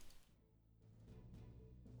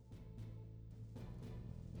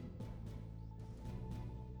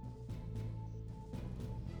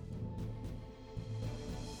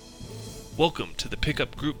Welcome to the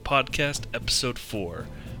Pickup Group Podcast, Episode 4.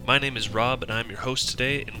 My name is Rob, and I'm your host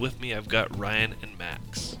today, and with me I've got Ryan and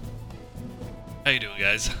Max. How you doing,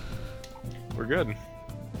 guys? We're good.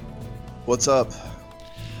 What's up?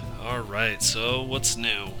 Alright, so what's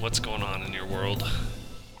new? What's going on in your world?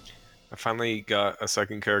 I finally got a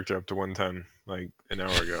second character up to 110, like an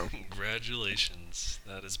hour ago. Congratulations.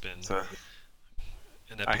 That has been So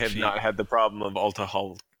an epic I have feat. not had the problem of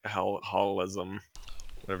alcoholism,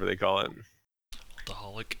 whatever they call it.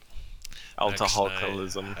 Alcoholic.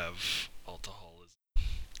 Alcoholism. Max and I have alcoholism.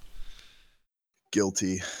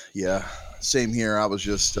 Guilty. Yeah. Same here. I was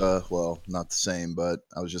just, well, not the same, but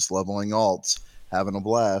I was just leveling alts, having a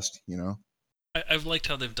blast, you know? I've liked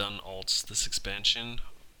how they've done alts this expansion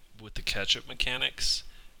with the catch-up mechanics,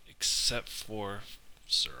 except for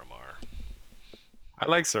Suramar. I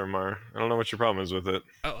like Suramar. I don't know what your problem is with it.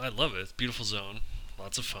 Oh, I love it. It's a beautiful zone.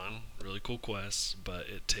 Lots of fun. Really cool quests, but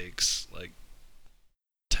it takes like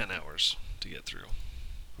 10 hours to get through.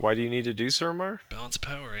 Why do you need to do Suramar? Balance of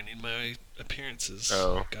power. I need my appearances.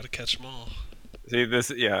 Oh. Gotta catch them all. See,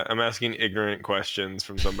 I'm asking ignorant questions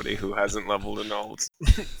from somebody who hasn't leveled an alt.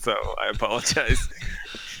 So I apologize.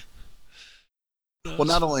 Well,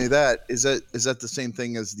 not only that, is that the same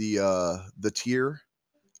thing as the tier?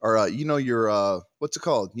 Or, your, what's it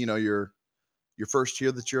called? You know, your first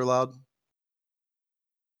tier that you're allowed?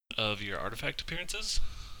 Of your artifact appearances?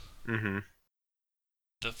 Mm-hmm.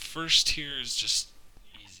 The first tier is just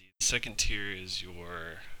easy. The second tier is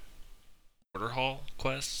your order hall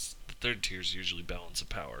quests. The third tier is usually balance of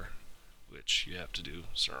power, which you have to do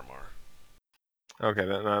Suramar. Okay,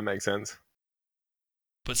 that makes sense.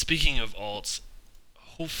 But speaking of alts,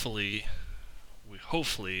 hopefully,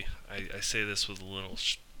 I say this with a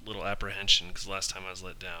little apprehension because last time I was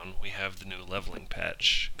let down. We have the new leveling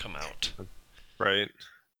patch come out. Right.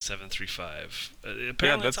 735.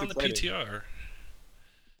 Apparently, it's on the exciting. PTR.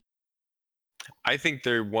 I think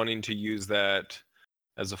they're wanting to use that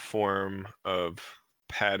as a form of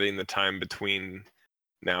padding the time between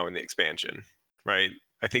now and the expansion, right?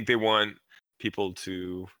 I think they want people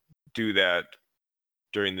to do that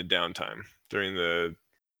during the downtime, during the,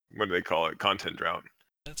 what do they call it, content drought.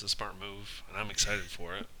 That's a smart move, and I'm excited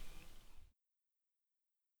for it.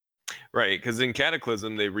 Right, because in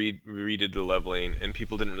Cataclysm, they redid the leveling, and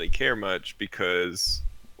people didn't really care much because,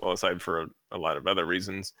 well, aside for a lot of other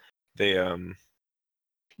reasons,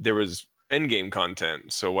 there was endgame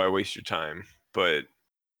content, so why waste your time? But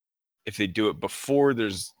if they do it before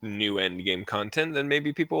there's new endgame content, then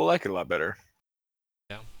maybe people will like it a lot better.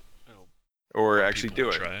 Yeah. Or actually do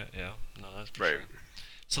it. Try it, yeah. No, that's for Right. sure.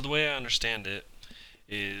 So the way I understand it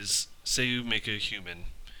is, say you make a human,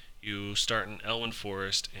 you start in Elwyn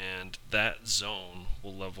Forest, and that zone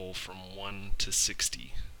will level from 1 to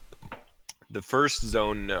 60. The first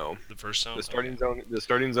zone, no. The first zone? The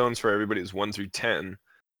starting zones for everybody is 1 through 10,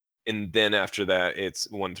 and then after that it's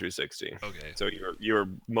 1 through 60. Okay. So you're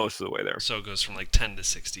most of the way there. So it goes from like 10 to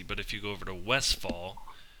 60, but if you go over to Westfall,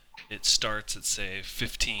 it starts at say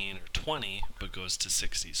 15 or 20, but goes to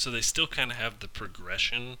 60. So they still kind of have the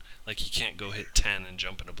progression. Like you can't go hit 10 and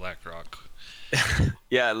jump into Blackrock.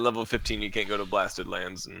 Yeah, level 15 you can't go to Blasted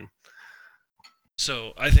Lands, and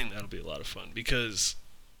so I think that'll be a lot of fun because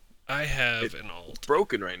I have an alt.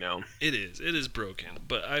 Broken right now. It is broken,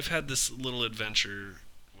 but I've had this little adventure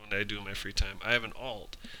when I do in my free time. I have an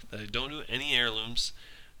alt that I don't do any heirlooms,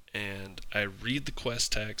 and I read the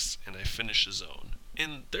quest text and I finish a zone.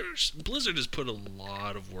 And Blizzard has put a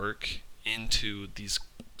lot of work into these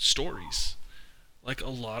stories. Like, a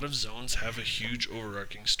lot of zones have a huge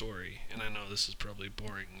overarching story. And I know this is probably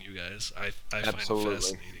boring, you guys. I find it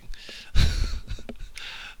fascinating.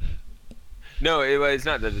 No, it's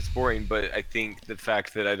not that it's boring, but I think the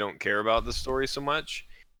fact that I don't care about the story so much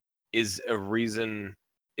is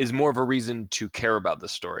more of a reason to care about the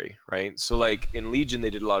story, right? So like in Legion,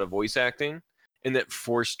 they did a lot of voice acting, and that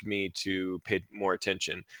forced me to pay more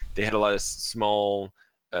attention. They had a lot of small,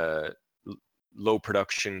 low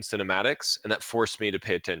production cinematics, and that forced me to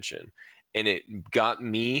pay attention. And it got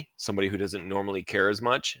me, somebody who doesn't normally care as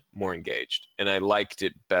much, more engaged, and I liked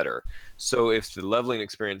it better. So if the leveling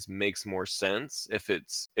experience makes more sense, if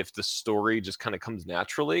the story just kind of comes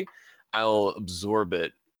naturally, I'll absorb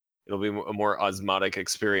it. It'll be a more osmotic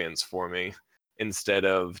experience for me instead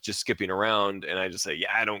of just skipping around and I just say,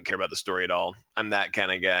 yeah, I don't care about the story at all. I'm that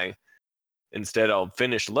kind of guy. Instead, I'll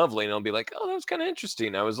finish leveling and I'll be like, oh, that was kind of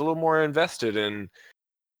interesting. I was a little more invested in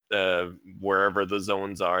wherever the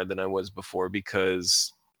zones are than I was before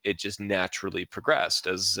because it just naturally progressed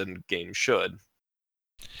as a game should.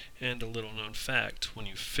 And a little known fact, when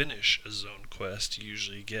you finish a zone quest, you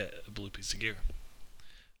usually get a blue piece of gear.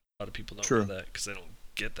 A lot of people don't True. know that because they don't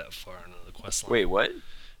get that far into the quest line. Wait, what?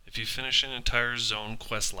 If you finish an entire zone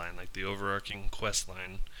quest line, like the overarching quest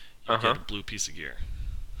line, you Uh-huh. get a blue piece of gear.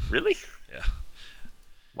 Really? Yeah.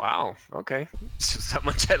 Wow. Okay. It's just that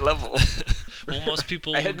much at level. Well, most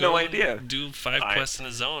people I had go no and idea. do 5 quests in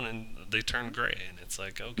a zone and they turn gray, and it's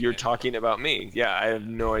like, okay. You're talking about me. Yeah, I have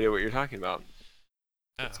no idea what you're talking about.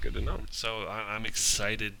 Yeah. That's good to know. So I'm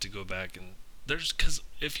excited to go back and because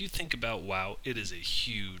if you think about WoW, it is a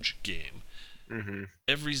huge game. Mm-hmm.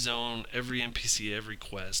 Every zone, every NPC, every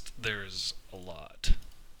quest, there's a lot.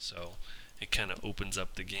 So it kind of opens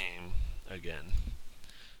up the game again,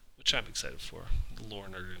 which I'm excited for. The lore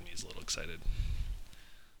nerd in me is a little excited.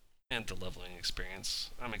 And the leveling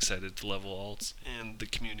experience. I'm excited to level alts and the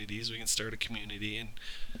communities. We can start a community and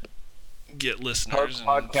get listeners and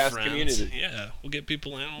Podcast friends. community. Yeah, we'll get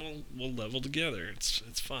people in. We'll level together. It's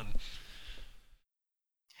fun.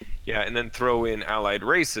 Yeah, and then throw in allied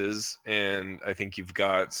races, and I think you've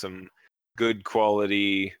got some good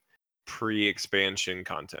quality pre-expansion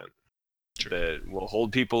content True. that will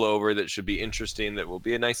hold people over, that should be interesting, that will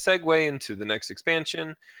be a nice segue into the next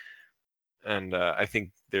expansion. And I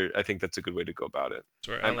think that's a good way to go about it.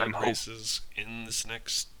 So are I'm allied races in this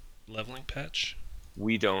next leveling patch?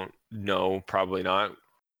 We don't know, probably not.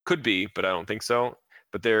 Could be, but I don't think so.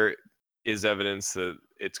 But there is evidence that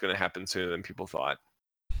it's going to happen sooner than people thought.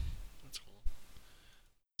 That's cool.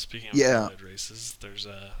 Speaking of Yeah. allied races, there's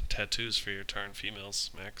tattoos for your Tarn females,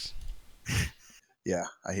 Max. Yeah,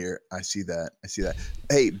 I see that.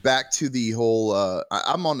 Hey, back to the whole.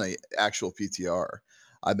 I'm on the actual PTR.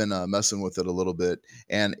 I've been messing with it a little bit,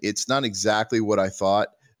 and it's not exactly what I thought,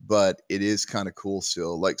 but it is kind of cool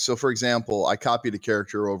still. Like, so for example, I copied a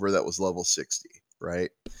character over that was level 60,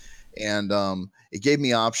 right? And it gave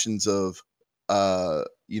me options of,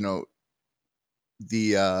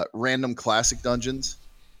 the random classic dungeons,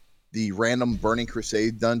 the random Burning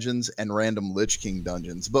Crusade dungeons, and random Lich King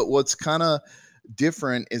dungeons. But what's kind of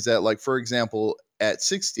different is that, like, for example, at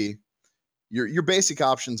 60, your basic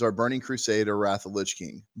options are Burning Crusade or Wrath of Lich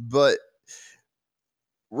King. But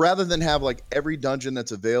rather than have like every dungeon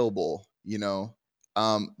that's available,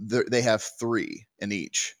 they have 3 in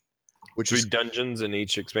each, which 3 is dungeons in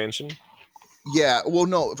each expansion. yeah. Well,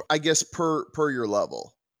 no, I guess per your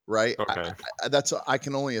level, right? Okay. I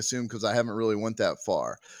can only assume because I haven't really went that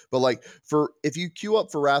far. But like for if you queue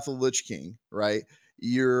up for Wrath of Lich King, right?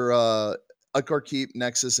 Your Utgard Keep,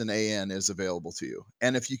 Nexus, and AN is available to you.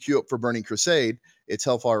 And if you queue up for Burning Crusade, it's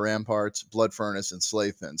Hellfire Ramparts, Blood Furnace, and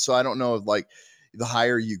Slayfin. So I don't know if like the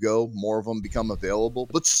higher you go, more of them become available.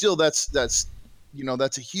 But still, that's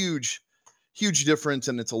a huge difference,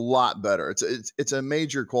 and it's a lot better. It's a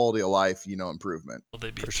major quality of life, improvement. Will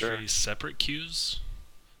they be For sure. 3 separate queues?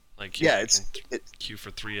 Like, Yeah, you it's can queue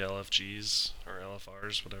for 3 LFGs or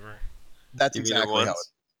LFRs, whatever. that's You mean at exactly how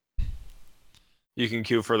once? You can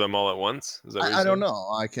queue for them all at once? Is that what I you're don't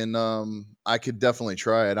saying? know. I could definitely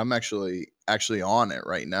try it. I'm actually on it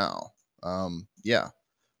right now. Yeah.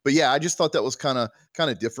 But yeah, I just thought that was kind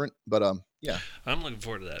of different, but yeah. I'm looking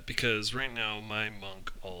forward to that because right now my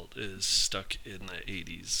monk alt is stuck in the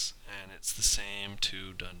 80s and it's the same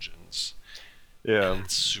 2 dungeons. Yeah. And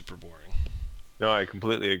it's super boring. No, I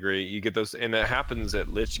completely agree. You get those, and it happens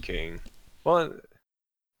at Lich King. Well,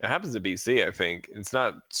 it happens at BC, I think. It's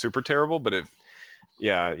not super terrible, but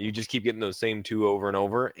you just keep getting those same 2 over and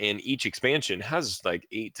over. And each expansion has like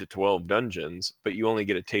 8 to 12 dungeons, but you only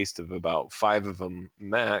get a taste of about 5 of them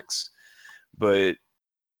max. But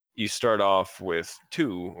you start off with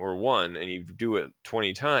 2 or 1, and you do it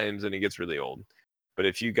 20 times, and it gets really old. But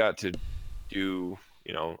if you got to do,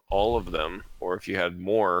 all of them, or if you had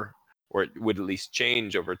more, or it would at least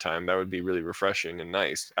change over time, that would be really refreshing and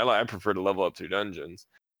nice. I prefer to level up through dungeons,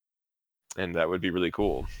 and that would be really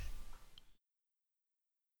cool.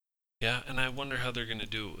 Yeah, and I wonder how they're going to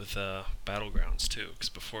do it with battlegrounds too, because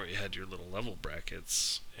before you had your little level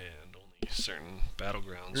brackets, and only certain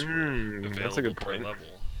battlegrounds were That's a available good per point.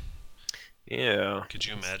 level. Yeah. Could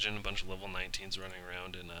you imagine a bunch of level 19s running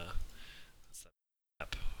around in what's that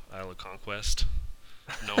map? Isle of Conquest?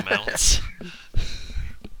 No mounts.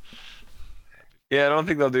 Yeah, I don't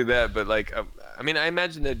think they'll do that, but like, I mean, I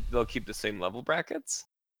imagine that they'll keep the same level brackets.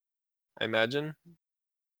 I imagine,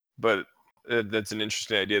 but that's an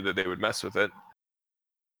interesting idea that they would mess with it.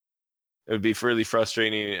 It would be really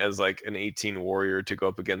frustrating as like an 18 warrior to go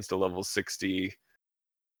up against a level 60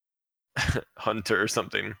 hunter or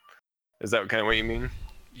something. Is that kind of what you mean?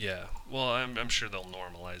 Yeah. Well, I'm sure they'll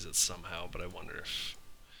normalize it somehow, but I wonder if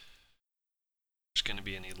there's going to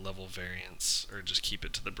be any level variance, or just keep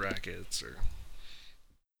it to the brackets, or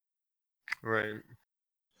Right.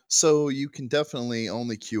 So you can definitely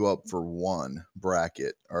only queue up for one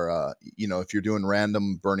bracket, or if you're doing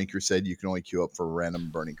random Burning Crusade, you can only queue up for random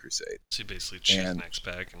Burning Crusade. So you basically choose And next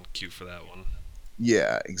pack and queue for that one.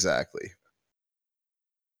 yeah, exactly.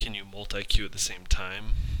 Can you multi-queue at the same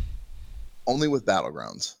time? Only with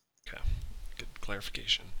Battlegrounds. Okay, good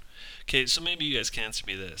clarification. Okay, so maybe you guys can answer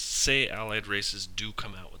me this. Say allied races do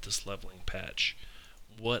come out with this leveling patch.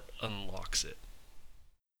 What unlocks it?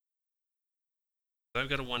 If I've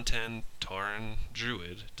got a 110 Tauren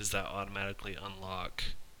Druid, does that automatically unlock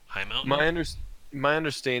High Mountain? My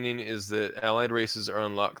understanding is that allied races are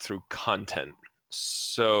unlocked through content.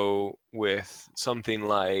 So with something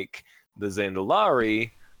like the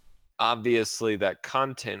Zandalari, obviously that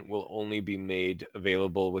content will only be made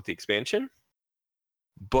available with the expansion.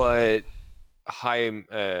 But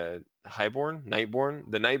Nightborn,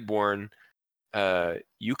 the Nightborn,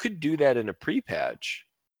 you could do that in a pre-patch.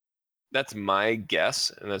 That's my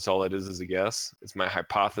guess, and that's all it is a guess. It's my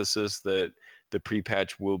hypothesis that the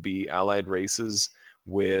pre-patch will be allied races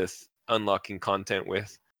with unlocking content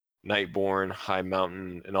with Nightborn, High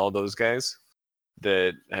Mountain, and all those guys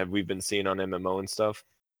that we've been seeing on MMO and stuff.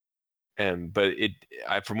 But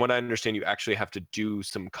from what I understand, you actually have to do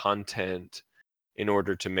some content in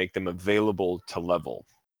order to make them available to level.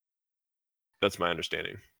 That's my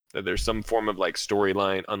understanding. That there's some form of like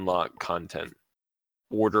storyline unlock content,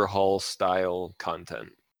 order hall style content.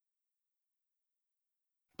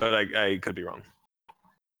 But I could be wrong.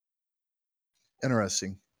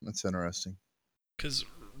 Interesting. That's interesting. Because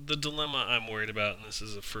the dilemma I'm worried about, and this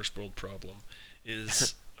is a first world problem,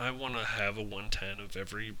 is I want to have a 110 of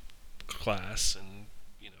every class, and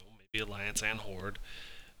maybe Alliance and Horde.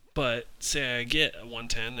 But say I get a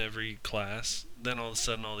 110 every class, then all of a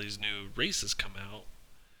sudden all these new races come out.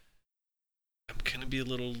 I'm gonna be a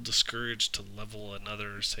little discouraged to level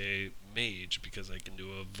another, say, mage because I can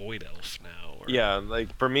do a void elf now. Yeah,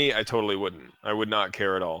 like for me, I totally wouldn't. I would not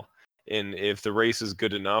care at all. And if the race is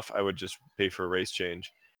good enough, I would just pay for a race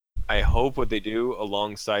change. I hope what they do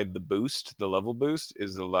alongside the boost, the level boost,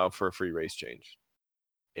 is allow for a free race change.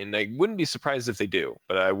 And I wouldn't be surprised if they do,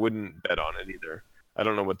 but I wouldn't bet on it either. I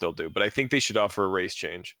don't know what they'll do, but I think they should offer a race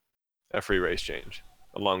change, a free race change,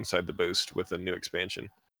 alongside the boost with a new expansion.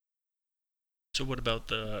 So what about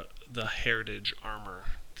the heritage armor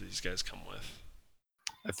that these guys come with?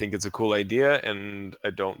 I think it's a cool idea, and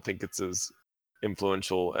I don't think it's as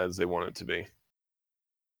influential as they want it to be.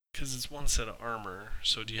 Because it's one set of armor,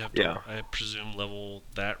 so do you have to, I presume, level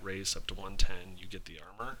that race up to 110, you get the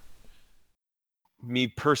armor? Me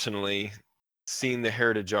personally, seeing the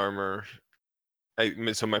heritage armor,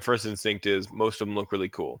 so my first instinct is most of them look really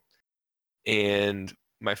cool. And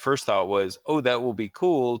my first thought was, oh, that will be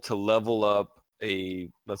cool to level up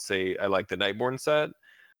let's say I like the Nightborn set.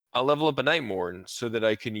 I'll level up a Nightborn so that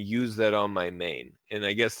I can use that on my main. And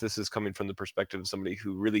I guess this is coming from the perspective of somebody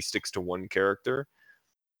who really sticks to one character.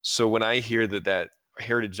 So when I hear that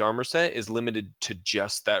heritage armor set is limited to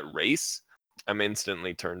just that race, I'm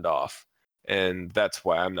instantly turned off. And that's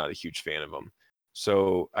why I'm not a huge fan of them.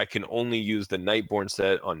 So I can only use the Nightborn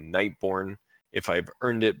set on Nightborn if I've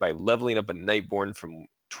earned it by leveling up a Nightborn from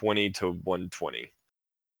 20 to 120.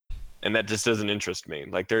 And that just doesn't interest me.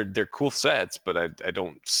 Like they're cool sets, but I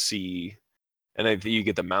don't see, and I think you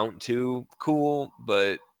get the mount too, cool,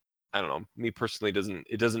 but I don't know. Me personally,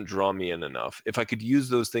 it doesn't draw me in enough. If I could use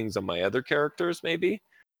those things on my other characters, maybe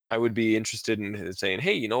I would be interested in saying,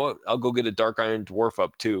 hey, you know what? I'll go get a Dark Iron Dwarf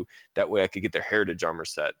up too. That way I could get their heritage armor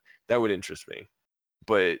set. That would interest me.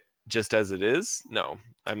 But just as it is, no,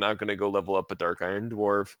 I'm not going to go level up a Dark Iron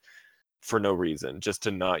Dwarf for no reason, just to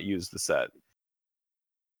not use the set.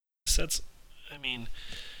 Sets, I mean,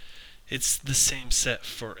 it's the same set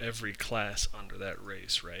for every class under that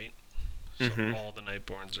race, right? So all the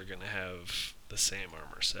Nightborns are going to have the same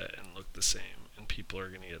armor set and look the same, and people are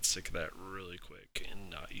going to get sick of that really quick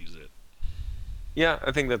and not use it. Yeah,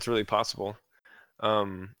 I think that's really possible.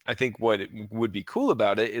 I think what would be cool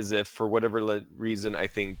about it is if, for whatever reason, I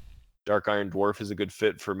think Dark Iron Dwarf is a good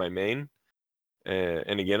fit for my main.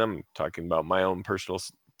 And again, I'm talking about my own personal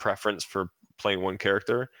preference for playing one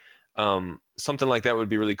character. Something like that would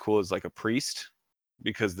be really cool as like a priest,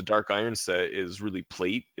 because the Dark Iron set is really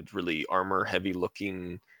plate. It's really armor heavy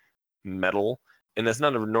looking metal, and that's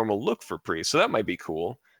not a normal look for priest. So that might be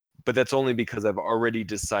cool, but that's only because I've already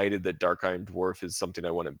decided that Dark Iron Dwarf is something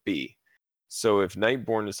I want to be. So if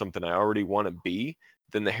Nightborn is something I already want to be,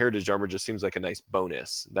 then the heritage armor just seems like a nice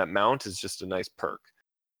bonus. That mount is just a nice perk.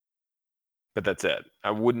 But that's it.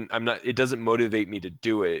 It doesn't motivate me to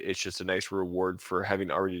do it. It's just a nice reward for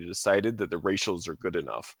having already decided that the racials are good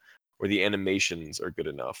enough, or the animations are good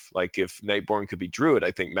enough. Like if Nightborn could be Druid,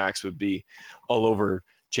 I think Max would be all over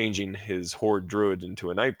changing his Horde Druid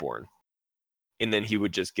into a Nightborn. And then he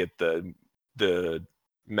would just get the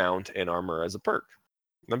mount and armor as a perk.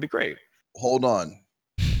 That'd be great. Hold on.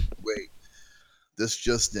 Wait. This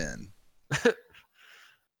just in.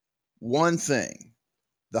 One thing.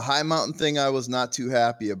 The high mountain thing I was not too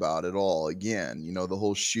happy about at all. Again, the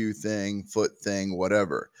whole shoe thing, foot thing,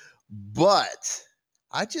 whatever. But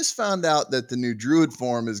I just found out that the new druid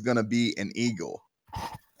form is going to be an eagle.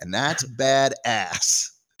 And that's badass.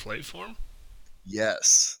 Flight form?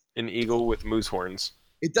 Yes. An eagle with moose horns.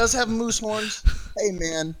 It does have moose horns. Hey,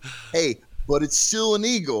 man. Hey, but it's still an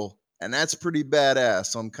eagle. And that's pretty badass.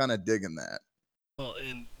 So I'm kind of digging that. Well,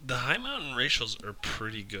 and the high mountain racials are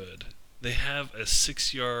pretty good. They have a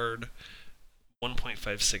 6-yard,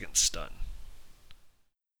 1.5 second stun,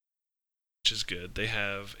 which is good. They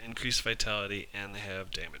have increased vitality and they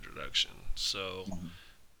have damage reduction. So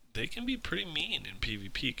they can be pretty mean in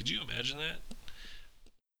PvP. Could you imagine that?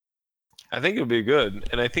 I think it would be good.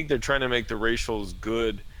 And I think they're trying to make the racials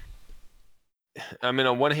good. I mean,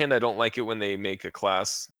 on one hand, I don't like it when they make a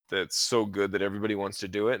class that's so good that everybody wants to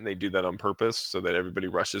do it, and they do that on purpose so that everybody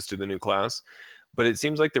rushes to the new class. But it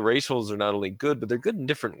seems like the racials are not only good, but they're good in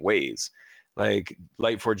different ways. Like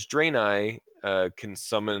Lightforged Draenei can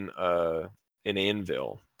summon an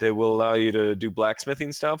anvil. They will allow you to do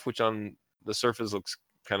blacksmithing stuff, which on the surface looks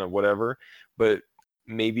kind of whatever, but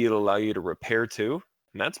maybe it'll allow you to repair too,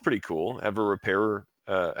 and that's pretty cool. Have a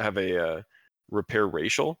repair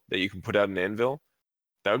racial that you can put out an anvil.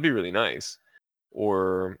 That would be really nice.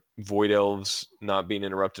 Or Void Elves not being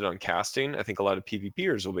interrupted on casting. I think a lot of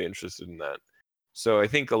PvPers will be interested in that. So I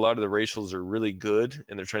think a lot of the racials are really good,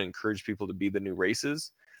 and they're trying to encourage people to be the new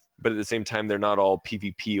races. But at the same time, they're not all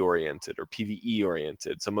PvP oriented or PvE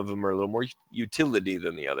oriented. Some of them are a little more utility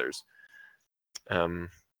than the others.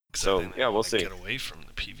 So yeah, we'll see. Get away from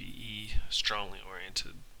the PvE strongly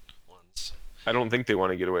oriented ones. I don't think they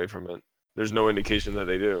want to get away from it. There's no indication that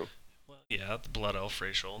they do. Well, yeah, the Blood Elf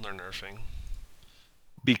racial they're nerfing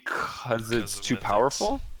because it's too Mythics.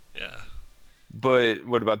 powerful. Yeah. But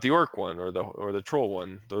what about the Orc one or the Troll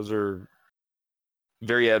one? Those are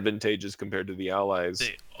very advantageous compared to the allies.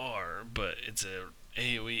 They are, but it's a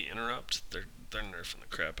AoE interrupt. They're nerfing the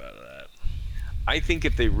crap out of that. I think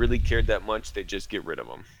if they really cared that much, they'd just get rid of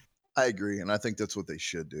them. I agree, and I think that's what they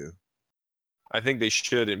should do. I think they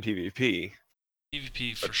should in PvP.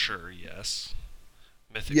 PvP for sure, yes.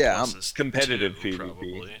 Mythic Yeah, is competitive too, PvP.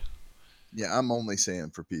 Probably. Yeah, I'm only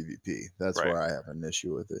saying for PvP. That's right. where I have an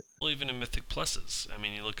issue with it. Well, even in Mythic Pluses. I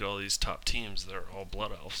mean, you look at all these top teams, they're all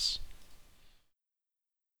Blood Elves.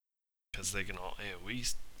 Because they can all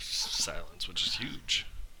AoE silence, which is huge.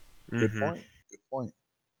 Good point. Good point.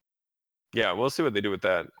 Yeah, we'll see what they do with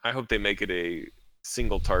that. I hope they make it a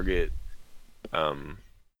single target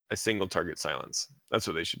silence. That's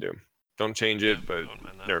what they should do. Don't change it, but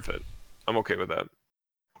nerf it. I'm okay with that.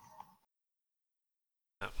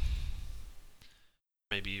 Yeah.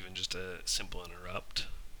 Maybe even just a simple interrupt.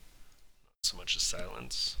 Not so much as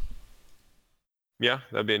silence. Yeah,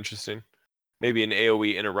 that'd be interesting. Maybe an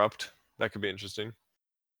AoE interrupt. That could be interesting.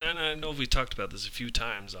 And I know we talked about this a few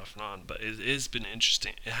times off and on, but it has been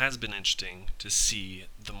interesting. It has been interesting to see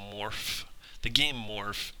the game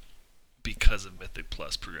morph because of Mythic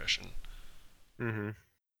Plus progression. Mm-hmm.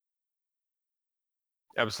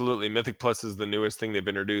 Absolutely. Mythic Plus is the newest thing they've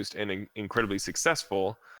introduced and incredibly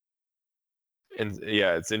successful. And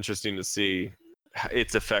yeah, it's interesting to see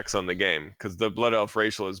its effects on the game because the Blood Elf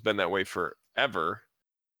racial has been that way forever.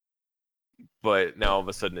 But now all of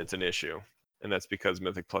a sudden it's an issue. And that's because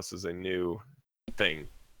Mythic Plus is a new thing.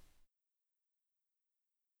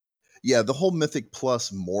 Yeah, the whole Mythic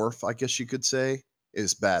Plus morph, I guess you could say,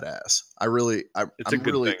 is badass. It's a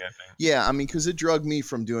good thing, I think. Yeah, I mean, because it drugged me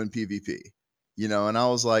from doing PvP, and I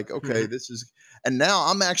was like, okay, this is, and now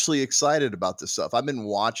I'm actually excited about this stuff. I've been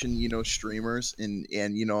watching, streamers and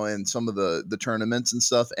some of the tournaments and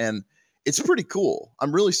stuff, and it's pretty cool.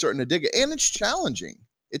 I'm really starting to dig it, and it's challenging.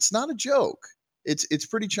 It's not a joke. It's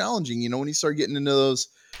pretty challenging, when you start getting into those,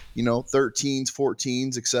 13s,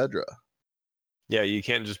 14s, etc. Yeah, you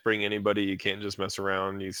can't just bring anybody. You can't just mess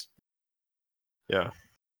around. Yeah,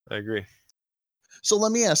 I agree. So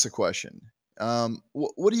let me ask a question.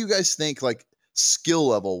 What do you guys think, like skill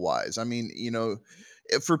level wise? I mean,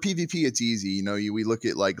 for PvP, it's easy. We look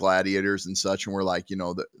at like gladiators and such, and we're like,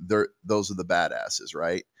 those are the badasses,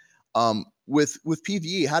 right? With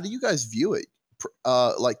PvE, how do you guys view it?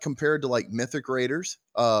 Like compared to like Mythic Raiders,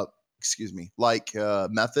 like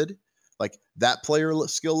Method, like that player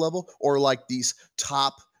skill level, or like these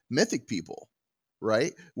top Mythic people?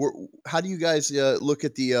 right? How do you guys look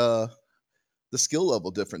at the skill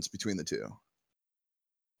level difference between the two?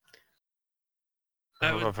 I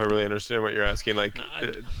don't know if I really understand what you're asking. Like,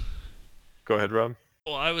 No, go ahead, Rob.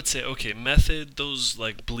 well, I would say, okay, Method, those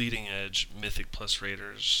like bleeding edge Mythic Plus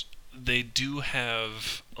Raiders, they do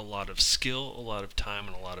have a lot of skill, a lot of time,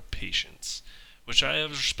 and a lot of patience, which I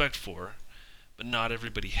have respect for, but not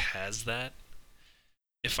everybody has that.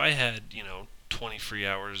 If I had, 20 free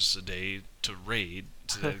hours a day to raid,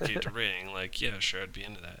 to dedicate to raiding, like, yeah, sure, I'd be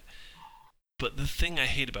into that. But the thing I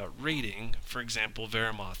hate about raiding, for example,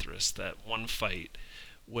 Varamothras, that one fight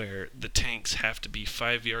where the tanks have to be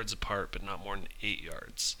 5 yards apart but not more than 8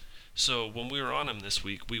 yards. So when we were on him this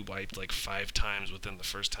week, we wiped like 5 times within the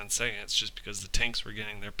first 10 seconds just because the tanks were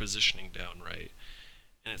getting their positioning down right.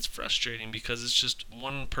 And it's frustrating because it's just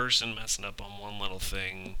one person messing up on one little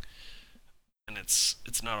thing, and it's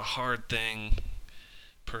not a hard thing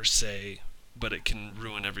per se, but it can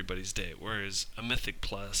ruin everybody's day. Whereas a Mythic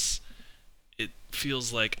Plus, it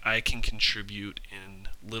feels like I can contribute in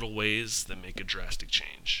little ways that make a drastic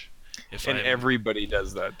change. And everybody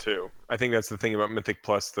does that too. I think that's the thing about Mythic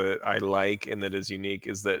Plus that I like and that is unique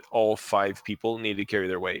is that all 5 people need to carry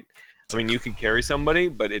their weight. I mean, you could carry somebody,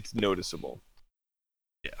 but it's noticeable.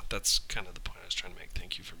 Yeah, that's kind of the point I was trying to make.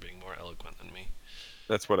 Thank you for being more eloquent than me.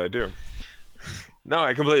 That's what I do. No,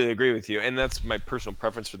 I completely agree with you. And that's my personal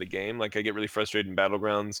preference for the game. Like, I get really frustrated in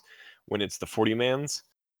Battlegrounds when it's the 40-mans.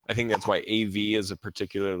 I think that's why AV is a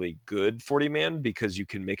particularly good 40-man because you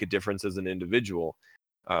can make a difference as an individual.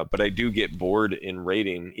 But I do get bored in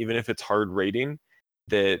raiding, even if it's hard raiding,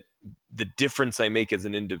 that the difference I make as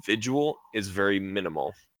an individual is very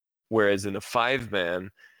minimal. Whereas in a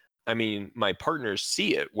 5-man, I mean, my partners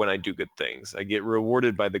see it when I do good things. I get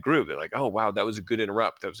rewarded by the group. They're like, oh, wow, that was a good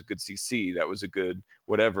interrupt. That was a good CC. That was a good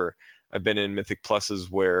whatever. I've been in Mythic Pluses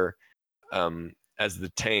where as the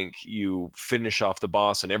tank, you finish off the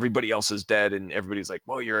boss and everybody else is dead and everybody's like,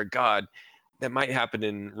 whoa, you're a god. That might happen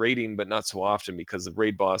in raiding, but not so often because the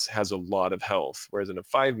raid boss has a lot of health. Whereas in a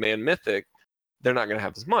 5-man Mythic, they're not going to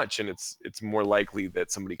have as much, and it's more likely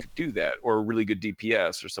that somebody could do that, or a really good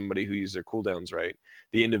DPS, or somebody who uses their cooldowns right.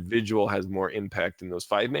 The individual has more impact in those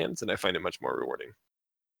 5-mans, and I find it much more rewarding.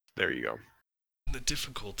 There you go. The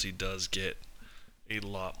difficulty does get a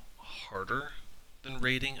lot harder than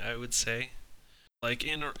raiding, I would say. Like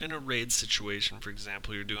in a raid situation, for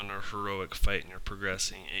example, you're doing a heroic fight and you're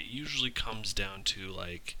progressing, it usually comes down to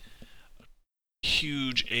like a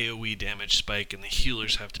huge AoE damage spike and the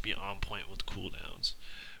healers have to be on point with cooldowns.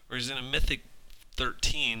 Whereas in a Mythic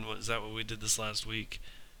 13, was that what we did this last week?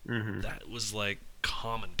 Mm-hmm. That was like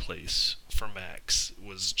commonplace for Max,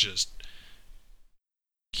 was just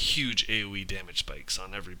huge AoE damage spikes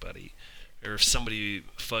on everybody. Or if somebody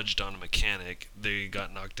fudged on a mechanic, they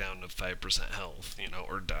got knocked down to 5% health,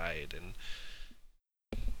 or died. And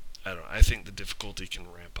I don't know, I think the difficulty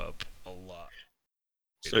can ramp up a lot.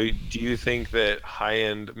 So do you think that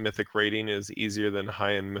high-end Mythic rating is easier than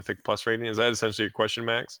high-end Mythic Plus rating? Is that essentially your question,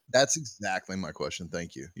 Max? That's exactly my question.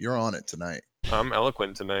 Thank you. You're on it tonight. I'm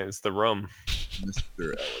eloquent tonight. It's the rum.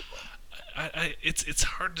 Mr. Eloquent. It's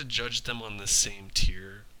hard to judge them on the same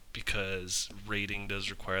tier because rating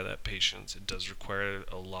does require that patience. It does require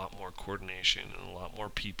a lot more coordination and a lot more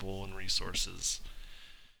people and resources.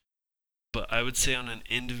 But I would say on an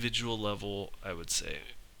individual level, I would say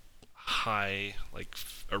high, like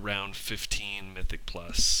around 15 Mythic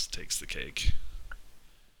Plus takes the cake.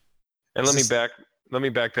 And let me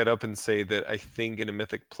back that up and say that I think in a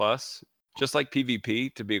Mythic Plus, just like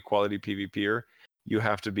PvP, to be a quality PvPer, you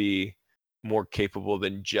have to be more capable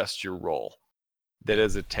than just your role. That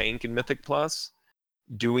as a tank in Mythic Plus,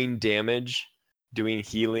 doing damage, doing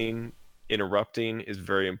healing, interrupting is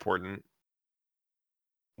very important.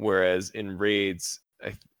 Whereas in raids,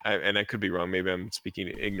 and I could be wrong, maybe I'm speaking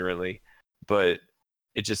ignorantly, but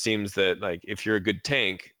it just seems that like if you're a good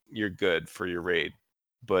tank, you're good for your raid.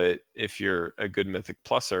 But if you're a good Mythic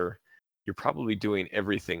Pluser, you're probably doing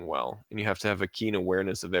everything well, and you have to have a keen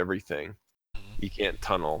awareness of everything. You can't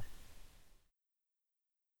tunnel.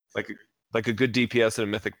 Like a good DPS in a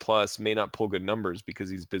Mythic Plus may not pull good numbers because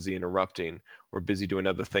he's busy interrupting or busy doing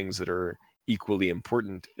other things that are equally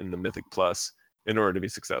important in the Mythic Plus in order to be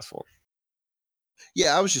successful.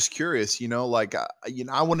 Yeah, I was just curious,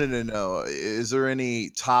 I wanted to know, is there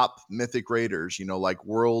any top Mythic Raiders, like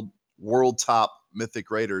world top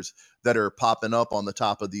Mythic Raiders that are popping up on the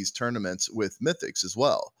top of these tournaments with Mythics as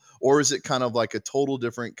well? Or is it kind of like a total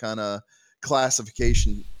different kind of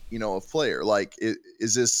classification, of player? Like,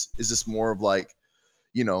 is this more of like,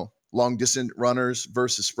 long distance runners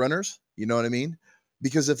versus sprinters? You know what I mean?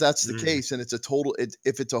 Because if that's the case, and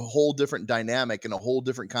if it's a whole different dynamic and a whole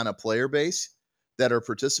different kind of player base that are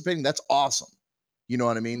participating, that's awesome. You know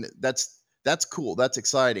what I mean? That's cool. That's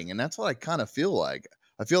exciting. And that's what I kind of feel like.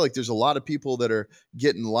 I feel like there's a lot of people that are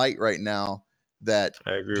getting light right now that,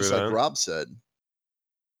 I agree just with like that. Rob said,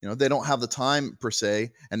 they don't have the time per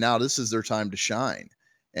se, and now this is their time to shine,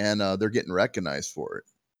 and they're getting recognized for it.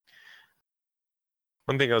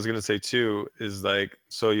 One thing I was going to say too is like,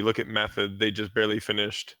 so you look at Method, they just barely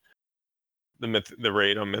finished the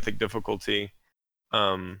raid on Mythic difficulty.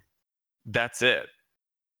 That's it.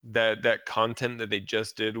 That content that they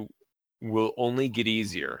just did will only get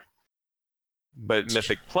easier. But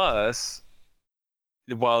Mythic Plus,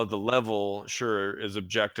 while the level sure is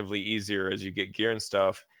objectively easier as you get gear and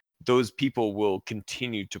stuff, those people will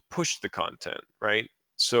continue to push the content, right?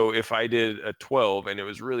 So if I did a 12 and it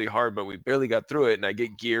was really hard, but we barely got through it and I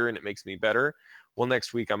get gear and it makes me better, well,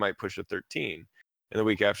 next week I might push a 13. And the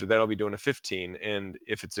week after that, I'll be doing a 15. And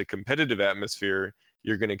if it's a competitive atmosphere,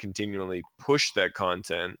 you're going to continually push that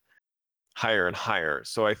content higher and higher.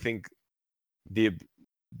 So I think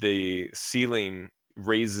the ceiling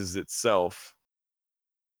raises itself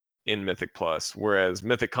in Mythic Plus, whereas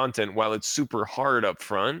Mythic content, while it's super hard up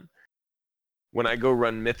front, when I go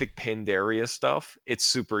run Mythic Pandaria stuff, it's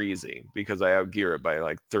super easy because I outgear it by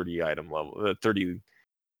like 30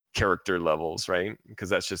 character levels, right? Because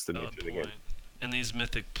that's just the nature of the game. And these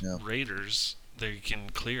Mythic raiders, they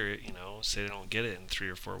can clear it, say they don't get it in 3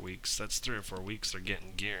 or 4 weeks. That's 3 or 4 weeks they're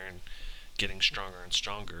getting gear and getting stronger and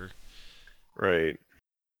stronger. Right.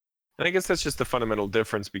 And I guess that's just the fundamental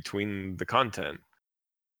difference between the content.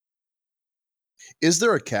 Is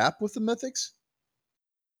there a cap with the Mythics?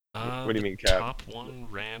 What do you mean cap? Top one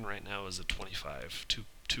ran right now is a 25.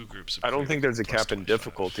 Two groups of I don't think there's a cap 25. in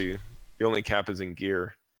difficulty. The only cap is in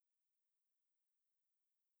gear.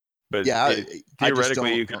 But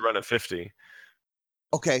theoretically, you could run a 50.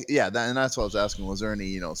 Okay, yeah, and that's what I was asking. Was there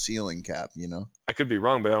any, ceiling cap? I could be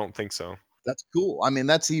wrong, but I don't think so. That's cool. I mean,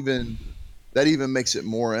 that even makes it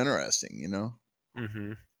more interesting.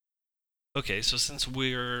 Mm-hmm. Okay, so since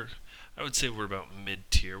I would say we're about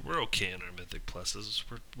mid-tier. We're okay in our Mythic Pluses.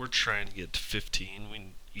 We're trying to get to 15. We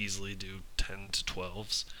can easily do 10 to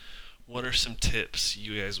 12s. What are some tips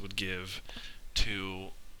you guys would give to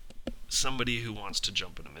somebody who wants to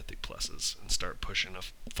jump into Mythic Pluses and start pushing a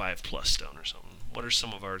 5+ stone or something? What are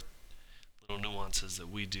some of our little nuances that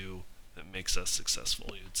we do that makes us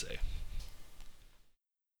successful, you'd say?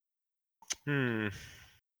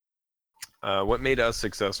 What made us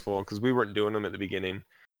successful, because we weren't doing them at the beginning,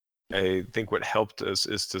 I think what helped us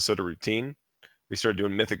is to set a routine. We started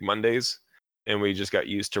doing Mythic Mondays, and we just got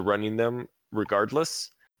used to running them regardless.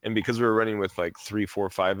 And because we were running with like 3, 4,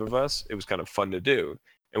 5 of us, it was kind of fun to do.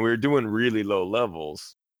 And we were doing really low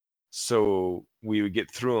levels, so we would get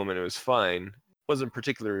through them and it was fine. It wasn't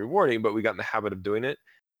particularly rewarding, but we got in the habit of doing it.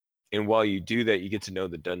 And while you do that, you get to know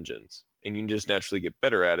the dungeons and you can just naturally get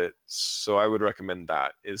better at it. So I would recommend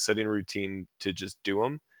that, is setting a routine to just do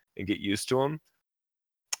them and get used to them.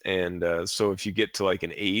 And so if you get to like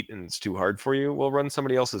an 8 and it's too hard for you, well, run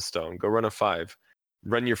somebody else's stone. Go run a 5.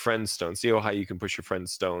 Run your friend's stone. See how high you can push your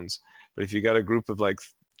friend's stones. But if you got a group of like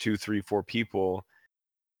 2, 3, 4 people,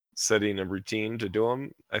 setting a routine to do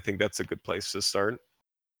them, I think that's a good place to start.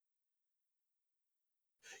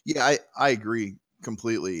 Yeah, I agree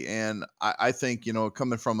completely. And I think,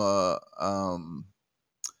 coming from a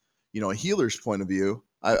healer's point of view,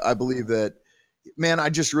 I believe that, man, I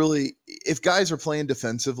just really, if guys are playing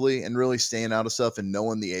defensively and really staying out of stuff and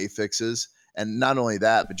knowing the affixes, and not only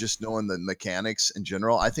that, but just knowing the mechanics in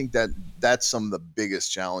general, I think that's some of the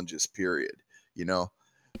biggest challenges, period,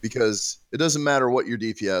 because it doesn't matter what your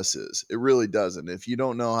DPS is. It really doesn't. If you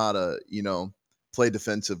don't know how to, play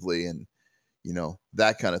defensively and,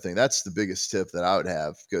 that kind of thing, that's the biggest tip that I would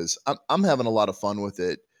have, because I'm having a lot of fun with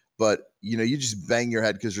it. But, you just bang your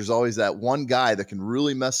head because there's always that one guy that can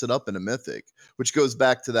really mess it up in a Mythic, which goes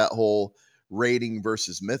back to that whole rating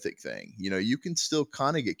versus Mythic thing. You can still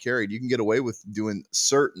kind of get carried. You can get away with doing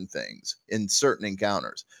certain things in certain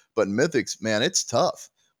encounters. But in Mythics, man, it's tough.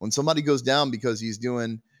 When somebody goes down because he's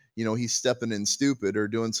doing, he's stepping in stupid or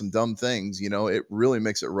doing some dumb things, it really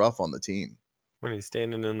makes it rough on the team. When he's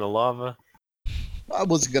standing in the lava. I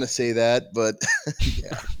wasn't going to say that, but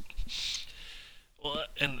yeah. Well,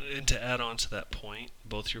 and to add on to that point,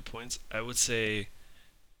 both your points, I would say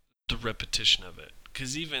the repetition of it.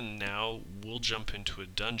 Because even now, we'll jump into a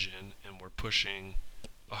dungeon and we're pushing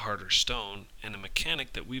a harder stone, and a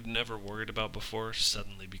mechanic that we've never worried about before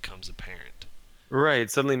suddenly becomes apparent. Right,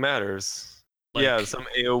 suddenly matters. Yeah, some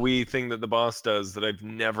AoE thing that the boss does that I've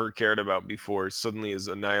never cared about before suddenly is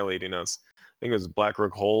annihilating us. think it was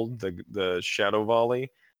Blackrook Hold, the Shadow Volley.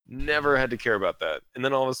 Never had to care about that. And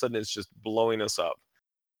then all of a sudden it's just blowing us up.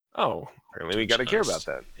 Oh, apparently we got to care about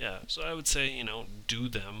that. Yeah, so I would say, do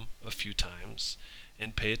them a few times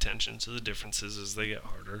and pay attention to the differences as they get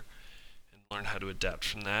harder and learn how to adapt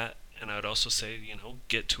from that. And I would also say,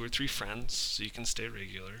 get 2 or 3 friends so you can stay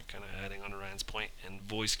regular, kind of adding on to Ryan's point, and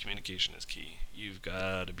voice communication is key. You've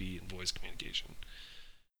got to be in voice communication.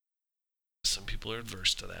 Some people are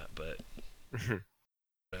adverse to that, but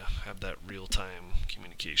have that real-time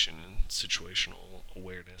communication and situational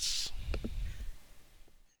awareness.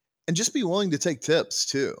 And just be willing to take tips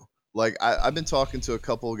too. Like I've been talking to a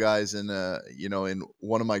couple of guys in in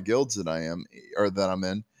one of my guilds that I'm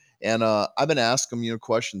in, and I've been asking them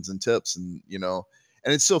questions and tips, and and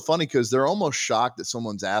it's so funny because they're almost shocked that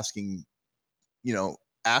someone's asking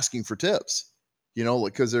for tips,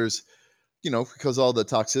 because there's because all the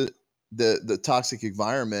toxic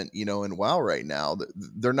environment in WoW right now,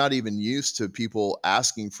 they're not even used to people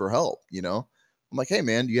asking for help. I'm like, hey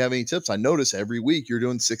man, do you have any tips? I notice every week you're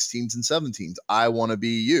doing 16s and 17s. I want to be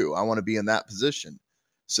you. I want to be in that position.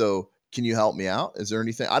 So can you help me out? Is there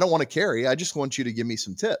anything? I don't want to carry. I just want you to give me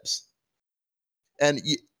some tips. And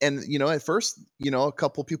at first, a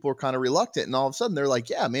couple people were kind of reluctant, and all of a sudden they're like,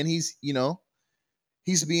 yeah, man, he's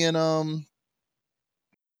being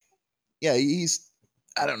he's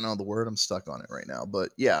I don't know the word. I'm stuck on it right now, but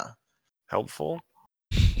yeah, helpful.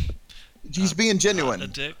 He's being genuine. Not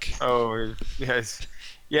a dick. Oh, yes.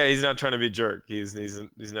 Yeah, he's not trying to be a jerk. He's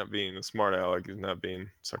not being a smart aleck. He's not being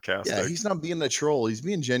sarcastic. Yeah, he's not being a troll. He's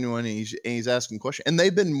being genuine, and he's asking questions. And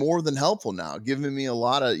they've been more than helpful now, giving me a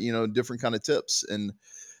lot of different kind of tips. And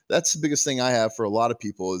that's the biggest thing I have for a lot of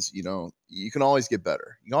people is you can always get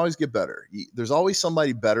better. You can always get better. There's always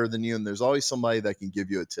somebody better than you, and there's always somebody that can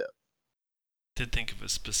give you a tip. I did think of a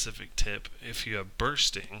specific tip. If you have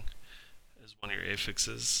bursting as one of your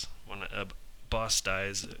affixes, when a boss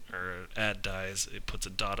dies or an ad dies, it puts a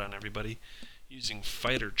dot on everybody. Using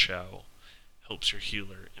Fighter Chow helps your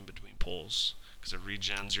healer in between pulls because it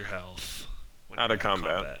regens your health when out of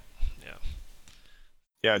combat.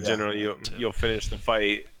 Yeah, generally you'll finish the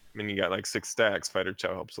fight. I mean, you got like 6 stacks. Fighter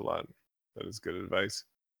Chow helps a lot. That is good advice.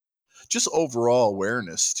 Just overall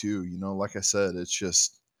awareness too. Like I said, it's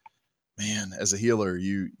just, man, as a healer,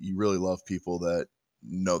 you really love people that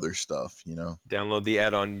know their stuff. Download the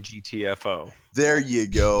add-on GTFO. There you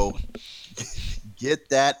go. Get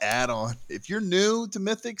that add-on. If you're new to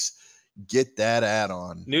Mythics, get that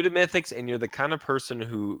add-on. New to Mythics, and you're the kind of person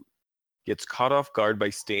who gets caught off guard by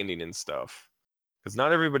standing and stuff, because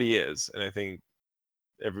not everybody is, and I think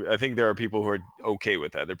there are people who are okay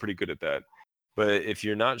with that. They're pretty good at that. But if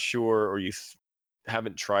you're not sure or you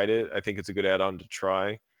haven't tried it, I think it's a good add-on to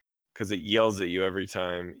try, because it yells at you every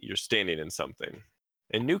time you're standing in something.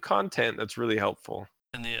 And new content, that's really helpful.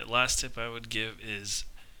 And the last tip I would give is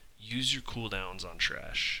use your cooldowns on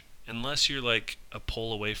trash. Unless you're like a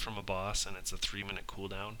pull away from a boss and it's a 3-minute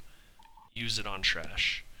cooldown, use it on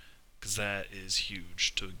trash, because that is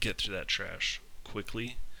huge to get through that trash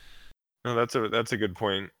quickly. No, that's a good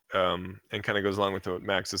point, and kind of goes along with what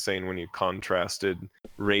Max is saying when you contrasted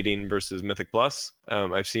raiding versus Mythic Plus.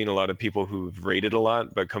 I've seen a lot of people who've raided a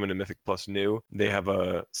lot, but coming to Mythic Plus new, they have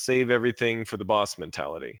a save everything for the boss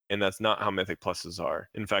mentality, and that's not how Mythic Pluses are.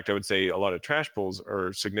 In fact, I would say a lot of trash pulls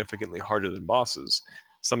are significantly harder than bosses.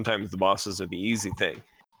 Sometimes the bosses are the easy thing.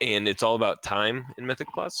 And it's all about time in Mythic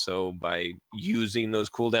Plus, so by using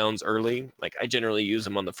those cooldowns early, like I generally use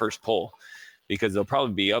them on the first pull, because they'll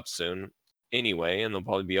probably be up soon anyway, and they'll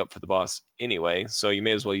probably be up for the boss anyway, so you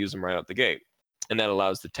may as well use them right out the gate. And that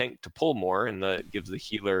allows the tank to pull more, and that gives the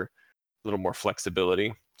healer a little more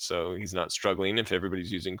flexibility, so he's not struggling if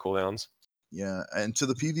everybody's using cooldowns. Yeah, and to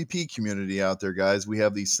the PvP community out there, guys, we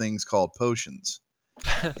have these things called potions.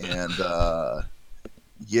 And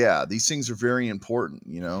yeah, these things are very important,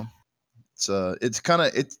 it's kind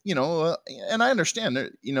of and I understand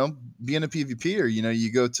that being a PvPer,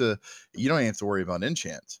 you don't have to worry about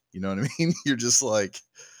enchant. You know what I mean? You're just like,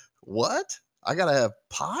 what? I gotta have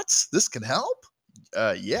pots? This can help?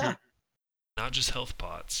 Yeah. Not just health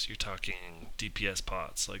pots. You're talking DPS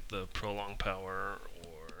pots like the prolonged power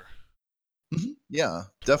or. Yeah,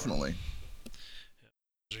 definitely. Yeah,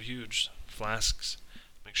 those are huge. Flasks.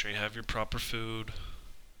 Make sure you have your proper food.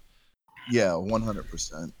 Yeah,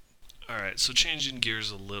 100%. Alright, so changing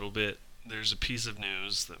gears a little bit, there's a piece of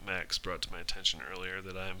news that Max brought to my attention earlier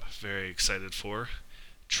that I'm very excited for.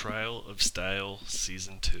 Trial of Style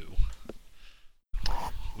Season 2.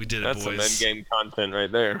 We did it, boys. That's some endgame content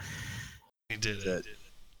right there. We did it.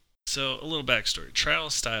 So, a little backstory. Trial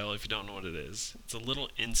of Style, if you don't know what it is, it's a little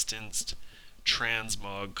instanced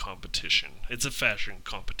transmog competition. It's a fashion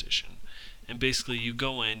competition. And basically, you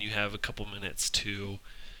go in, you have a couple minutes to.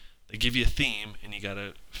 They give you a theme, and you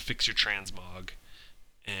gotta fix your transmog,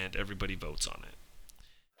 and everybody votes on it.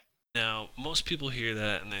 Now, most people hear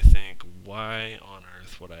that and they think, why on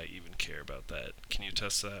earth would I even care about that? Can you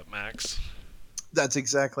test that, Max? That's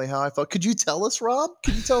exactly how I felt. Could you tell us, Rob?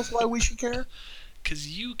 Can you tell us why we should care?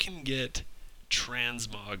 Because you can get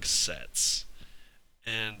transmog sets,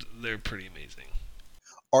 and they're pretty amazing.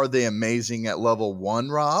 Are they amazing at level 1,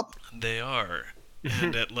 Rob? They are.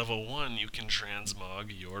 And at level 1, you can transmog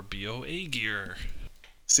your BOA gear.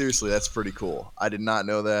 Seriously, that's pretty cool. I did not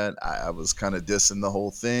know that. I was kind of dissing the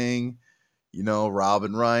whole thing. You know, Rob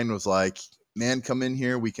and Ryan was like, man, come in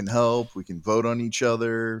here. We can help. We can vote on each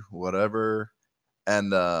other, whatever.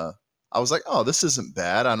 And I was like, oh, this isn't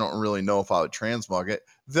bad. I don't really know if I would transmog it.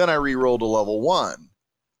 Then I re-rolled to level 1.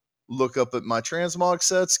 Look up at my transmog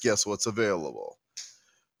sets. Guess what's available?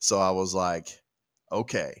 So I was like,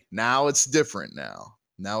 okay, now it's different now.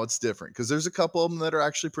 Now it's different because there's a couple of them that are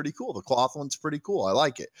actually pretty cool. The cloth one's pretty cool. I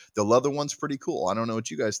like it. The leather one's pretty cool. I don't know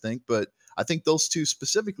what you guys think, but I think those two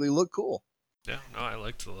specifically look cool. Yeah, no, I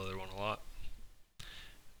liked the leather one a lot.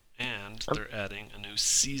 And they're adding a new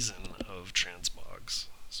season of transmogs.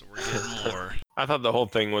 So we're getting more. I thought the whole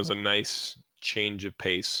thing was a nice change of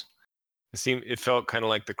pace. It felt kind of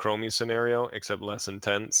like the Chromie scenario, except less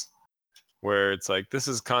intense. Where it's like, this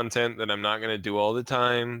is content that I'm not going to do all the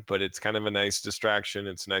time, but it's kind of a nice distraction.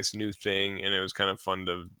 It's a nice new thing, and it was kind of fun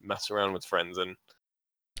to mess around with friends in.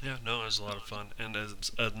 Yeah, no, it was a lot of fun. And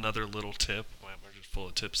as another little tip, we're just full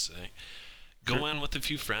of tips today. Go in with a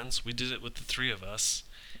few friends. We did it with the 3 of us,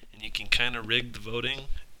 and you can kind of rig the voting.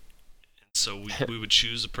 And so we would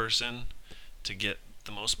choose a person to get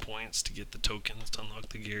the most points, to get the tokens, to unlock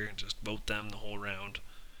the gear, and just vote them the whole round.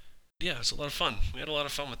 Yeah, it was a lot of fun. We had a lot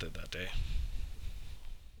of fun with it that day.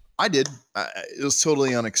 I did. It was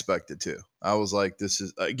totally unexpected too. I was like, this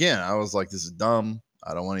is dumb.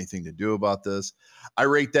 I don't want anything to do about this. I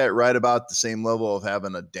rate that right about the same level of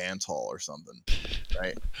having a dance hall or something.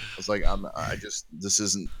 Right? I was like, this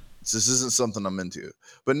isn't something I'm into.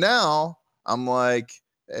 But now I'm like,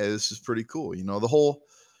 hey, this is pretty cool. You know, the whole,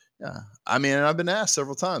 yeah. I mean, I've been asked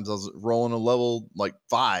several times. I was rolling a level like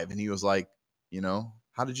 5, and he was like, you know,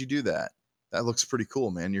 how did you do that? That looks pretty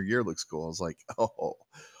cool, man. Your gear looks cool. I was like, oh,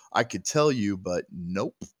 I could tell you, but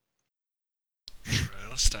nope.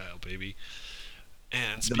 Trial style, baby.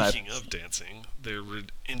 And speaking of dancing, they're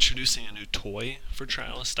introducing a new toy for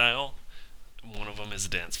Trial Style. One of them is a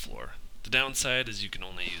dance floor. The downside is you can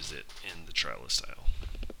only use it in the Trial Style.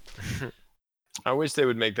 I wish they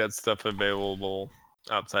would make that stuff available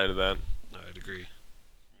outside of that. No, I'd agree.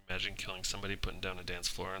 Imagine killing somebody, putting down a dance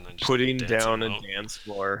floor, and then just putting down a dance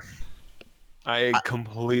floor. I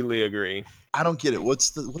completely agree. I don't get it.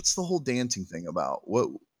 What's the whole dancing thing about? What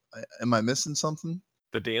am I missing something?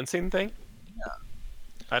 The dancing thing? Yeah.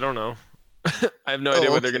 I don't know. I have no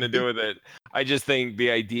idea what they're going to do with it. I just think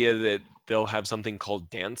the idea that they'll have something called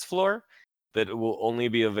dance floor that will only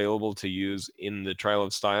be available to use in the Trial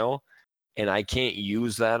of Style, and I can't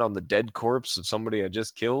use that on the dead corpse of somebody I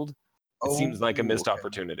just killed. It seems like a missed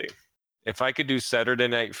opportunity. If I could do Saturday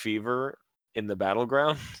Night Fever in the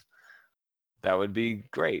battleground, that would be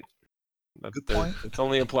great. Good point. It's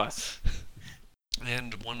only a plus.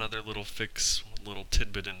 And one other little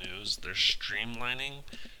tidbit of news. They're streamlining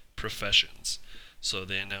professions. So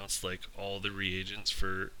they announced like all the reagents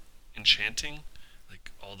for enchanting,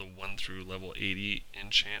 like all the 1 through level 80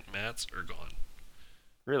 enchant mats are gone.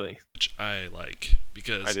 Really? Which I like,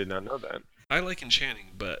 because I did not know that. I like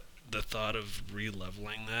enchanting, but the thought of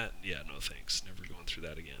re-leveling that, yeah, no thanks. Never going through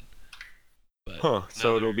that again. But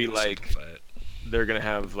so it'll be like they're going to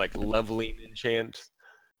have like leveling enchant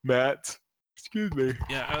mats. Excuse me.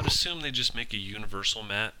 Yeah, I would assume they just make a universal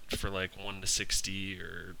mat for like 1 to 60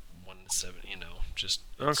 or 1 to 70, you know, just...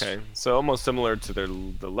 Okay, so almost similar to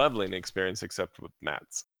the leveling experience, except with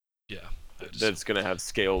mats. Yeah. That's going to have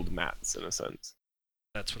scaled mats, in a sense.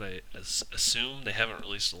 That's what I assume. They haven't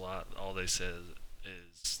released a lot. All they said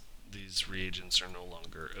is these reagents are no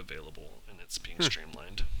longer available, and it's being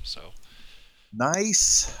streamlined, so...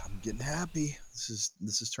 Nice. I'm getting happy. This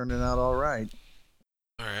is turning out all right.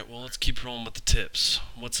 All right, well, let's keep rolling with the tips.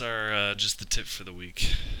 What's our just the tip for the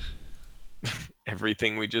week?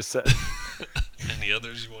 Everything we just said. Any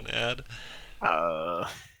others you want to add? I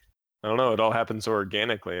don't know. It all happened so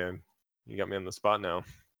organically. You got me on the spot now.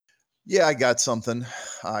 Yeah, I got something.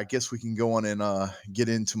 I guess we can go on and get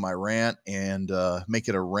into my rant and make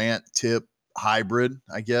it a rant tip hybrid,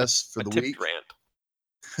 I guess, for the week. Rant.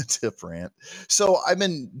 Tip rant. So I've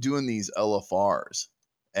been doing these LFRs,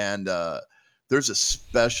 and there's a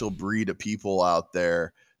special breed of people out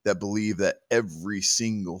there that believe that every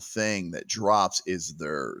single thing that drops is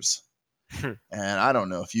theirs. And I don't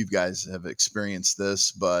know if you guys have experienced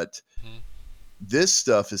this, but this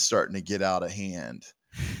stuff is starting to get out of hand.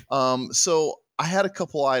 So I had a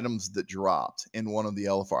couple items that dropped in one of the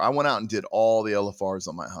LFR. I went out and did all the LFRs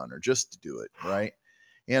on my hunter just to do it, right?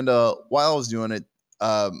 And while I was doing it,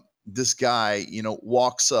 this guy,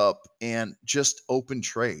 walks up and just open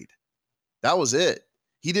trade. That was it.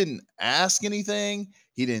 He didn't ask anything.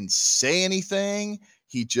 He didn't say anything.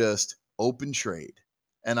 He just open trade.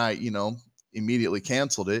 And I, immediately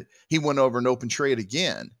canceled it. He went over and open trade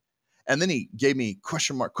again. And then he gave me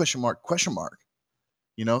question mark, question mark, question mark.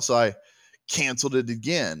 So I canceled it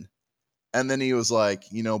again. And then he was like,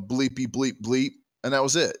 bleepy, bleep, bleep. And that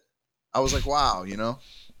was it. I was like, wow,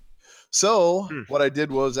 So what I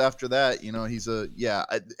did was after that, he's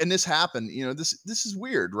and this happened, this is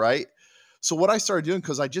weird, right? So what I started doing,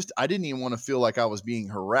 because I didn't even want to feel like I was being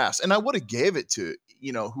harassed, and I would have gave it to,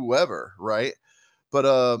 whoever, right?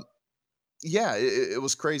 But it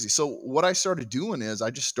was crazy. So what I started doing is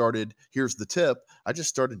here's the tip, I just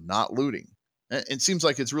started not looting. And it seems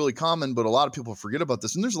like it's really common, but a lot of people forget about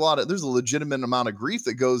this. And there's a legitimate amount of grief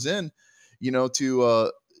that goes in,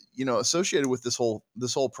 to associated with this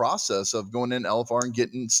whole process of going in LFR and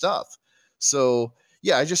getting stuff. So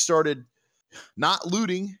yeah, I just started not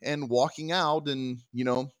looting and walking out and,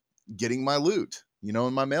 getting my loot,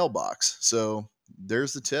 in my mailbox. So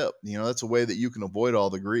there's the tip. That's a way that you can avoid all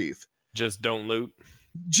the grief. Just don't loot.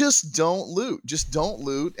 Just don't loot. Just don't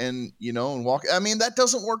loot and, and walk. I mean, that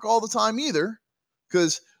doesn't work all the time either,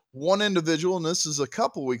 because one individual, and this is a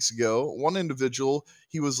couple weeks ago,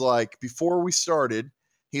 he was like, before we started,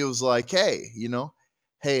 he was like, hey,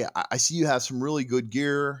 hey, I see you have some really good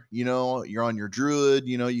gear. You're on your druid,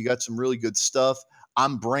 you got some really good stuff.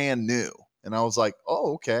 I'm brand new. And I was like,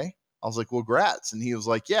 oh, okay. I was like, well, grats. And he was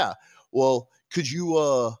like, yeah, well, could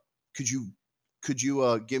you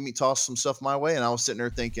toss some stuff my way? And I was sitting there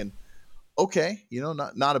thinking, okay,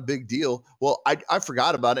 not a big deal. Well, I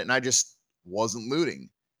forgot about it and I just wasn't looting,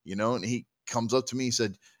 and he comes up to me, he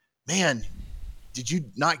said, man, did you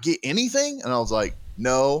not get anything? And I was like,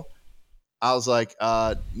 no. I was like,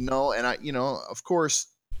 no. And I, of course,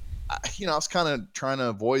 I was kind of trying to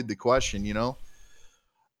avoid the question,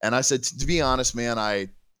 and I said, to be honest, man,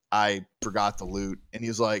 I forgot the loot. And he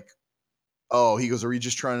was like, oh, he goes, are you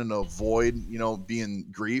just trying to avoid, being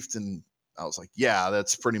griefed? And I was like, yeah,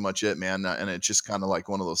 that's pretty much it, man. And it's just kind of like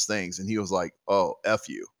one of those things. And he was like, oh, F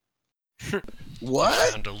you. What?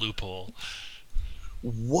 I found a loophole.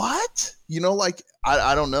 What?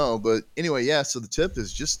 I don't know. But anyway, yeah. So the tip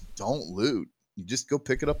is just don't loot. You just go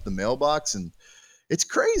pick it up the mailbox, and it's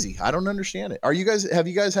crazy. I don't understand it. Have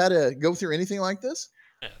you guys had to go through anything like this?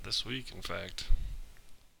 Yeah, this week, in fact.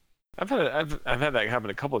 I've had that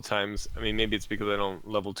happen a couple of times. I mean, maybe it's because I don't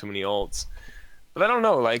level too many alts, but I don't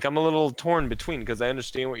know. Like, I'm a little torn between, because I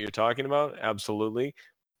understand what you're talking about, absolutely,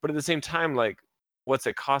 but at the same time, like, what's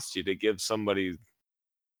it cost you to give somebody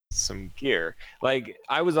some gear? Like,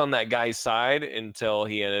 I was on that guy's side until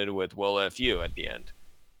he ended with, well, F you at the end.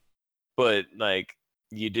 But like,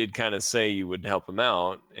 you did kind of say you would help him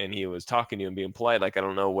out, and he was talking to you and being polite. Like, I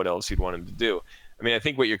don't know what else you'd want him to do. I mean, I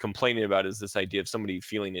think what you're complaining about is this idea of somebody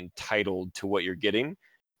feeling entitled to what you're getting,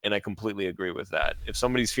 and I completely agree with that. If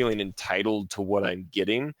somebody's feeling entitled to what I'm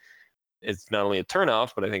getting, it's not only a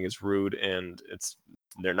turnoff, but I think it's rude, and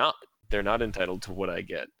they're not entitled to what I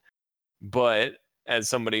get. But as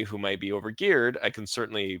somebody who might be overgeared, I can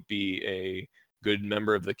certainly be a good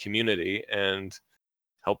member of the community and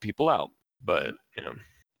help people out. But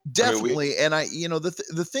definitely. And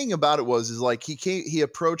the thing about it is like he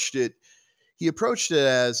approached it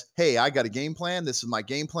as, hey, I got a game plan. This is my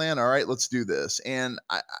game plan. All right, let's do this. And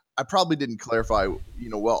I probably didn't clarify,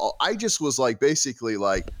 well. I just was like, basically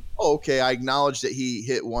like, oh, okay, I acknowledged that he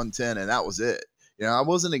hit 110 and that was it. I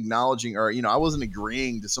wasn't acknowledging, or, I wasn't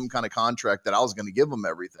agreeing to some kind of contract that I was going to give him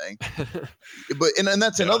everything. But, and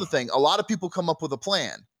that's another thing. A lot of people come up with a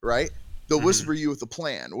plan, right? They'll whisper you with a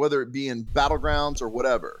plan, whether it be in Battlegrounds or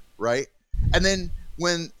whatever, right? And then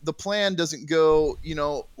when the plan doesn't go,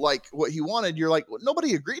 like what he wanted, you're like, well,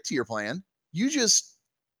 nobody agreed to your plan. You just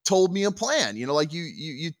told me a plan, like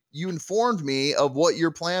you informed me of what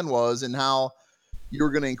your plan was and how you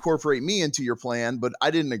were going to incorporate me into your plan, but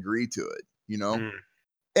I didn't agree to it,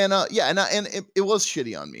 And it was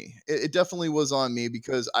shitty on me. It definitely was on me,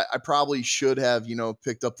 because I probably should have,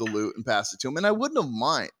 picked up the loot and passed it to him, and I wouldn't have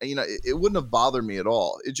mind. It wouldn't have bothered me at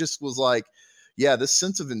all. It just was like, yeah, this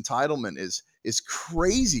sense of entitlement is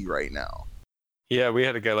crazy right now. Yeah, we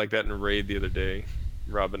had a guy like that in a raid the other day.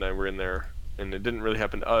 Rob and I were in there, and it didn't really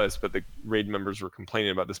happen to us, but the raid members were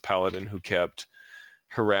complaining about this paladin who kept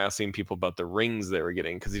harassing people about the rings they were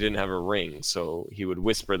getting because he didn't have a ring. So he would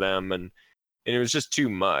whisper them, and it was just too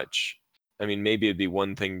much. I mean, maybe it'd be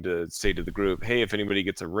one thing to say to the group, "Hey, if anybody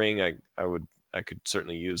gets a ring, I could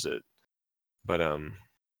certainly use it." But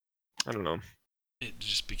I don't know. It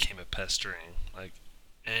just became a pestering. Like,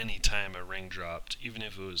 anytime a ring dropped, even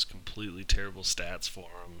if it was completely terrible stats for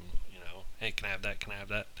him, hey, can I have that? Can I have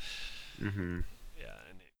that? Mm-hmm. Yeah,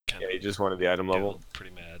 and it kind Yeah, of you just wanted the item level.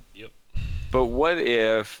 pretty mad. Yep. But what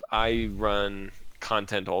if I run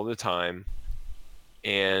content all the time,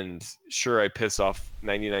 and sure, I piss off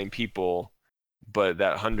 99 people, but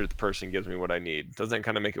that 100th person gives me what I need? Doesn't that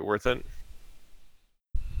kind of make it worth it?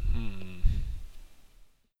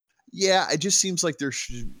 Yeah, it just seems like there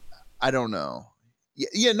should. I don't know.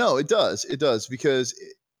 Yeah, no, it does. It does because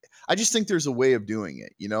I just think there's a way of doing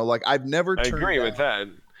it. Like I've never. I turned agree down, with that,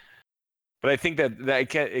 but I think that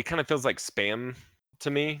it kind of feels like spam to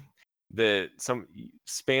me. That some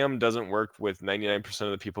spam doesn't work with 99%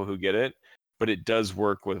 of the people who get it, but it does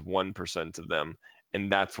work with 1% of them, and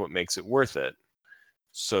that's what makes it worth it.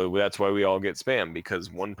 So that's why we all get spam, because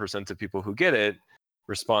 1% of people who get it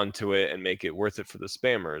respond to it and make it worth it for the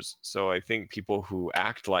spammers. So I think people who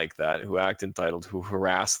act like that, who act entitled, who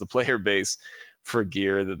harass the player base for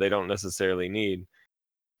gear that they don't necessarily need,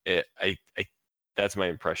 I that's my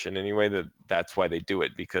impression anyway, that's why they do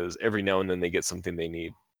it, because every now and then they get something they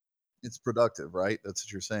need. it's productive, right? That's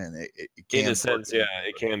what you're saying. It In can a sense, yeah,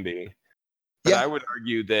 it can be. But Yeah, I would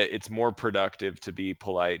argue that it's more productive to be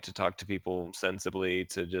polite, to talk to people sensibly,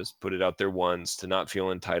 to just put it out there once, to not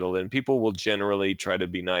feel entitled. And people will generally try to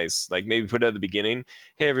be nice. Like maybe put it at the beginning,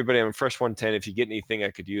 "Hey, everybody, I'm a fresh 110. If you get anything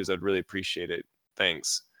I could use, I'd really appreciate it.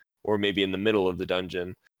 Thanks." Or maybe in the middle of the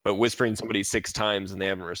dungeon. But whispering somebody 6 times and they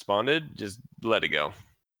haven't responded, just let it go.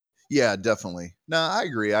 yeah, definitely. No, I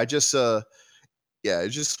agree. I just yeah,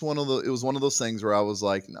 it's just it was one of those things where I was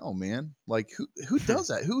like, no, man, like who does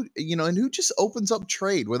that? And who just opens up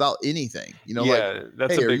trade without anything? Like, Yeah,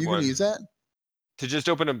 that's a hey, are big you going to one. use that? To just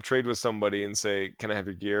open up trade with somebody and say, "Can I have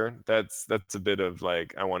your gear?" That's a bit of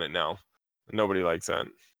like, I want it now. Nobody likes that.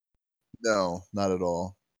 No, not at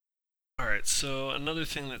all. Alright, so another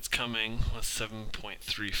thing that's coming with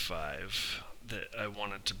 7.35 that I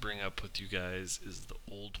wanted to bring up with you guys is the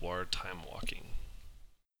Old War time walking.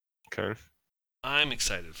 Okay. I'm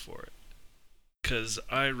excited for it because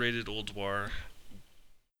I rated Old War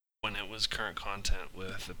when it was current content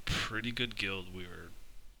with a pretty good guild. We were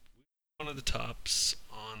one of the tops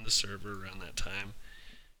on the server around that time,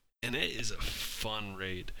 and it is a fun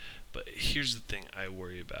raid. But here's the thing I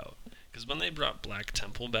worry about, because when they brought Black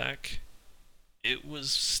Temple back, it was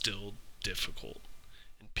still difficult,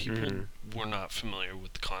 and people were not familiar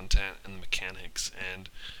with the content and the mechanics, and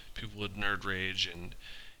people would nerd rage, and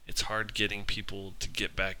it's hard getting people to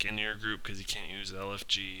get back in your group because you can't use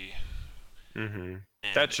LFG.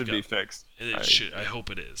 That should be fixed. It should. I hope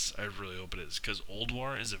it is. I really hope it is, because Old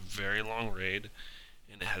War is a very long raid,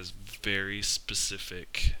 and it has very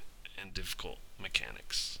specific and difficult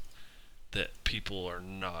mechanics that people are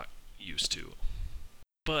not used to.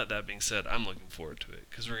 But that being said, I'm looking forward to it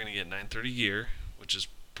because we're gonna get 930 gear, which is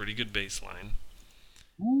pretty good baseline.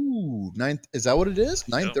 Ooh, is that what it is?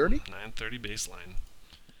 930? 930 baseline.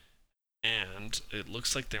 And it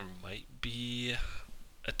looks like there might be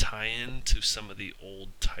a tie-in to some of the old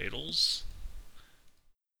titles.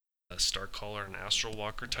 Starcaller and Astral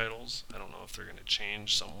Walker titles. I don't know if they're going to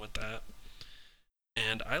change something with that.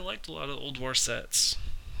 And I liked a lot of the Old War sets.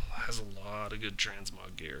 It has a lot of good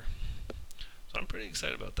transmog gear. So I'm pretty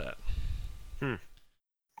excited about that.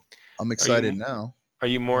 I'm excited now. Are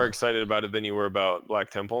you more excited about it than you were about Black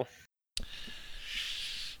Temple?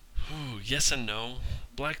 Ooh, yes and no.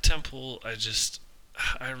 Black Temple,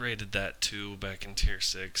 I rated that too back in tier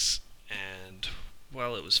 6, and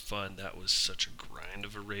while it was fun, that was such a grind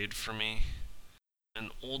of a raid for me.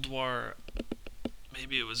 And Old War,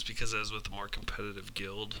 maybe it was because I was with a more competitive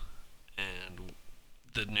guild, and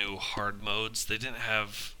the new hard modes, they didn't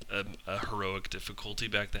have a heroic difficulty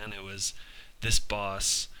back then. It was this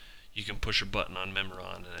boss, you can push a button on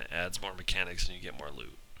Memoron and it adds more mechanics and you get more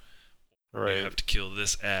loot. Right. You have to kill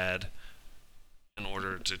this ad in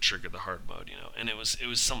order to trigger the hard mode, and it was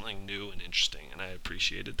something new and interesting, and I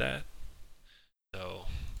appreciated that. So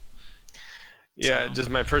yeah, just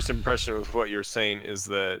my first impression of what you're saying is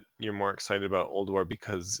that you're more excited about Old War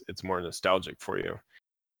because it's more nostalgic for you.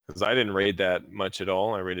 Because I didn't raid that much at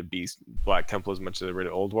all. I rated Black Temple as much as I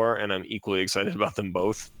rated Old War, and I'm equally excited about them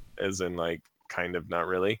both, as in like kind of not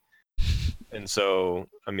really. And so,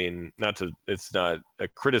 I mean, it's not a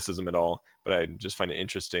criticism at all, but I just find it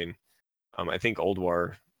interesting I think Old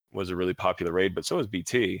War was a really popular raid, but so was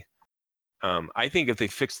BT. I think if they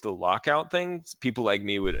fixed the lockout things, people like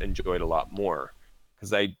me would enjoy it a lot more.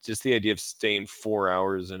 Because I just the idea of staying 4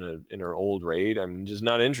 hours in an old raid, I'm just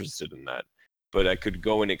not interested in that. But I could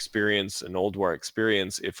go and experience an Old War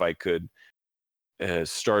experience if I could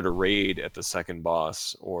start a raid at the second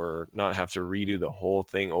boss, or not have to redo the whole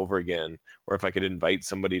thing over again, or if I could invite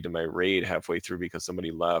somebody to my raid halfway through because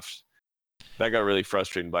somebody left. That got really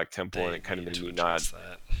frustrating in Black Temple, and They it kind of need made to me not. address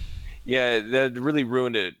that. Yeah, that really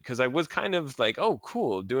ruined it because I was kind of like, oh,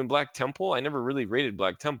 cool, doing Black Temple. I never really raided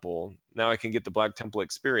Black Temple. Now I can get the Black Temple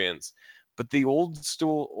experience. But the old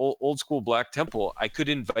school Black Temple, I could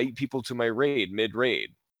invite people to my raid mid raid.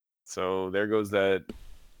 So there goes that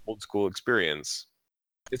old school experience.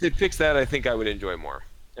 If they fix that, I think I would enjoy more,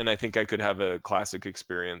 and I think I could have a classic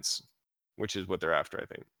experience, which is what they're after. I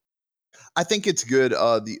think. I think it's good.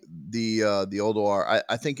 The old OR.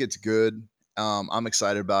 I think it's good. I'm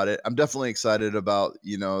excited about it. I'm definitely excited about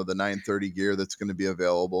the 930 gear that's going to be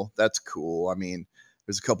available. That's cool. I mean,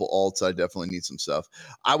 there's a couple alts. I definitely need some stuff.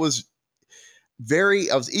 I was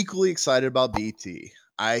equally excited about BT.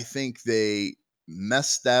 I think they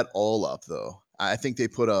messed that all up though. I think they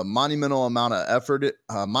put a monumental amount of effort in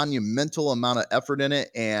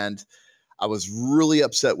it, and I was really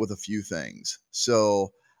upset with a few things.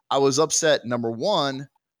 So I was upset. Number one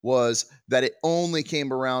was that it only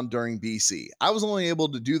came around during BC. I was only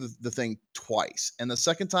able to do the thing twice. And the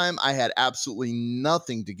second time, I had absolutely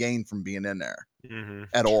nothing to gain from being in there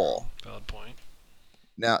at all. Valid point.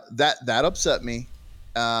 Now, that upset me.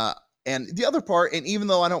 And the other part, and even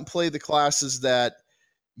though I don't play the classes that,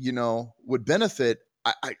 would benefit,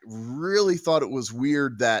 I really thought it was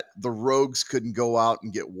weird that the rogues couldn't go out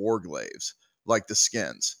and get warglaves like the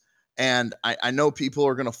skins. And I know people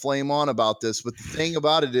are going to flame on about this, but the thing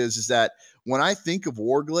about it is that when I think of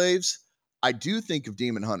warglaves, I do think of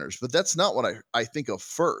demon hunters, but that's not what I think of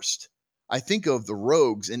first. I think of the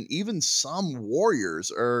rogues, and even some warriors,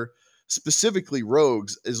 or specifically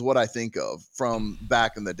rogues, is what I think of from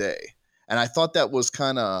back in the day. And I thought that was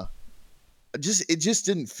kind of it just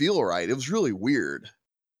didn't feel right. It was really weird.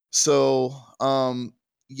 So,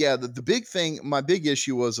 yeah, the big thing, my big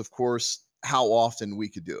issue was, of course, how often we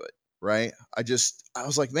could do it. Right. I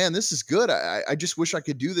was like, man, this is good. I just wish I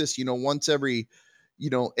could do this, once every,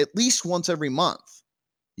 at least once every month,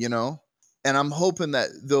 you know? And I'm hoping that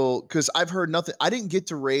because I've heard nothing. I didn't get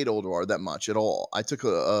to raid Old War that much at all. I took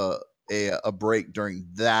a break during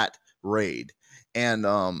that raid, and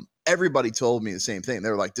everybody told me the same thing. They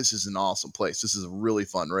were like, "This is an awesome place. This is a really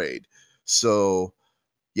fun raid." So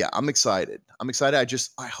yeah, I'm excited. I'm excited.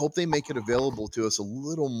 I hope they make it available to us a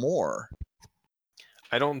little more.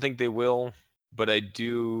 I don't think they will, but I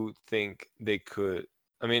do think they could.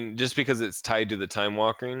 I mean, just because it's tied to the time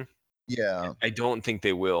walking, Yeah. I don't think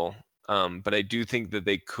they will. But I do think that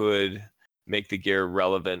they could make the gear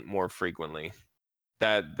relevant more frequently.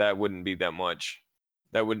 That wouldn't be that much.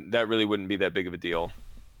 That really wouldn't be that big of a deal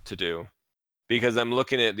to do, because I'm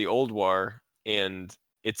looking at the Old War and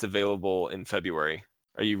it's available in February.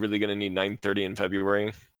 Are you really going to need 930 in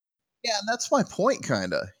February? Yeah, and that's my point,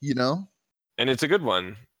 kind of, And it's a good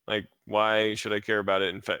one. Like, why should I care about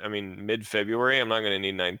it I mean, mid-February, I'm not going to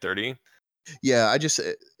need 930. Yeah,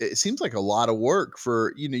 it seems like a lot of work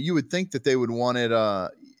for, you would think that they would want it,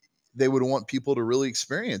 they would want people to really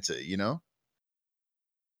experience it.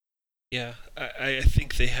 Yeah, I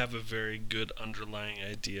think they have a very good underlying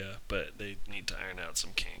idea, but they need to iron out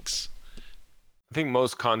some kinks. I think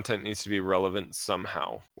most content needs to be relevant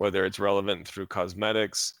somehow, whether it's relevant through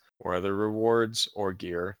cosmetics or other rewards or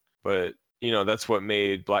gear. But, that's what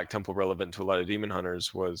made Black Temple relevant to a lot of demon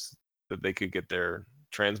hunters, was that they could get their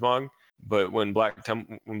transmog. But when Black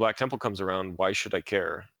Temple comes around, why should I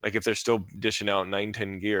care? Like, if they're still dishing out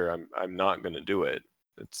 910 gear, I'm not going to do it.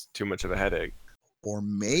 It's too much of a headache. Or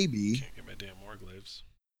maybe, Can't get my damn warglaves.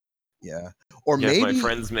 yeah, or Yeah, if my maybe,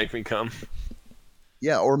 friends make me come.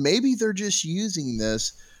 yeah, or maybe they're just using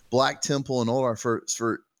this Black Temple and Olar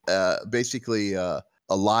for basically a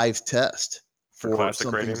live test For for classic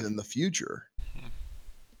some things rating? in the future.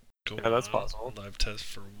 Go Yeah, that's on. possible. Live test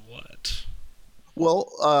for what?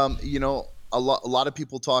 Well, a lot of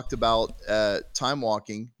people talked about time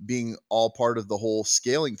walking being all part of the whole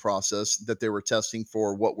scaling process that they were testing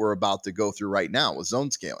for what we're about to go through right now with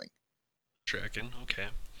zone scaling. Tracking. Okay.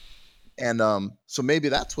 And so maybe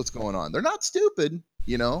that's what's going on. They're not stupid,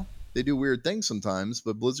 They do weird things sometimes,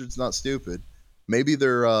 but Blizzard's not stupid. Maybe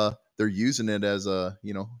they're using it as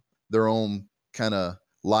their own kind of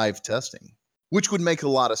live testing, which would make a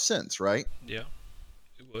lot of sense, right? Yeah,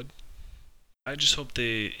 it would. I just hope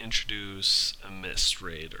they introduce a mist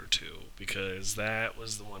raid or two, because that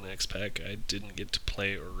was the one X pack I didn't get to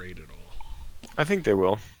play or raid at all. I think they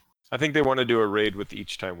will. I think they want to do a raid with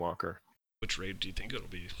each Time Walker. Which raid do you think it'll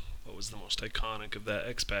be? What was the most iconic of that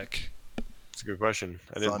X pack? It's a good question.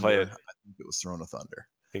 I didn't Thunder. play it. I think it was Throne of Thunder.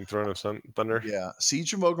 Think Throne of Thunder? Yeah,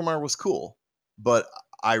 Siege of Orgrimmar was cool, but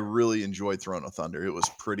I really enjoyed Throne of Thunder. It was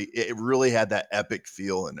pretty. It really had that epic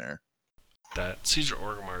feel in there. That Siege of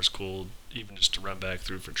Orgrimmar is cool, even just to run back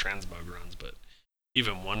through for transmog runs, but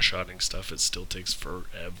even one-shotting stuff, it still takes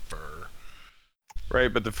forever.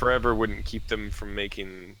 Right, but the forever wouldn't keep them from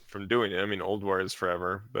doing it. I mean, Old War is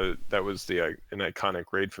forever, but that was an iconic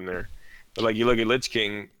raid from there. But like you look at Lich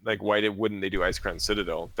King, like why wouldn't they do Icecrown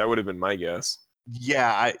Citadel? That would have been my guess.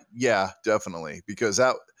 Yeah, definitely, because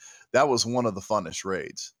that was one of the funnest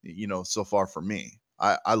raids, so far for me.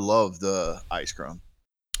 I love the Ice Crown.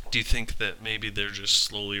 Do you think that maybe they're just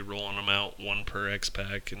slowly rolling them out one per X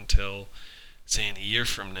pack until, say, in a year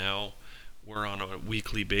from now, we're on a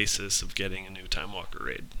weekly basis of getting a new Time Walker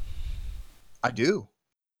raid? I do.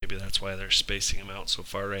 Maybe that's why they're spacing them out so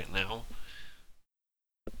far right now.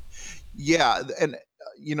 Yeah, and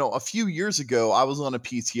a few years ago, I was on a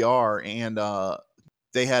PTR and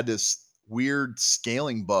they had this weird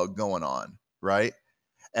scaling bug going on, right?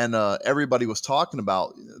 And everybody was talking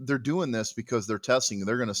about they're doing this because they're testing.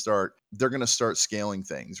 They're going to start scaling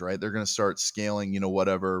things, right? They're going to start scaling,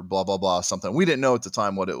 whatever, blah blah blah, something. We didn't know at the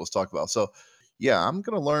time what it was talking about. So yeah, I'm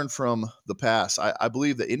going to learn from the past. I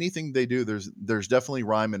believe that anything they do, there's definitely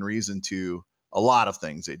rhyme and reason to a lot of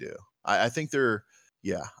things they do. I think they're,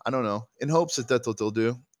 yeah, I don't know, in hopes that that's what they'll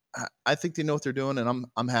do. I think they know what they're doing, and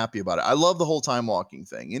I'm happy about it. I love the whole time walking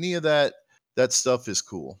thing. Any of that stuff is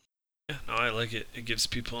cool. Yeah, no, I like it. It gives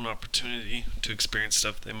people an opportunity to experience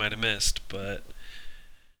stuff they might have missed, but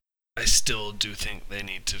I still do think they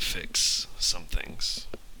need to fix some things,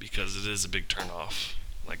 because it is a big turnoff,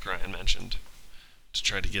 like Ryan mentioned, to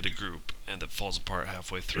try to get a group and it falls apart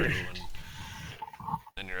halfway through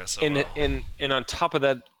and you're SOL. And on top of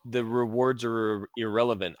that, the rewards are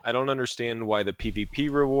irrelevant. I don't understand why the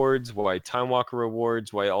PvP rewards, why Time Walker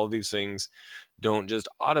rewards, why all these things don't just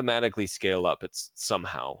automatically scale up. It's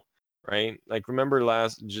somehow, right? Like remember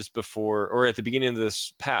just before or at the beginning of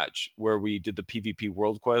this patch where we did the PvP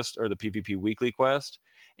World Quest or the PvP Weekly Quest,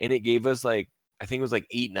 and it gave us I think it was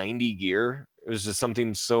 890 gear. It was just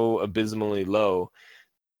something so abysmally low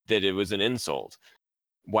that it was an insult.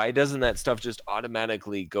 Why doesn't that stuff just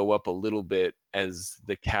automatically go up a little bit as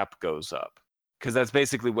the cap goes up? Because that's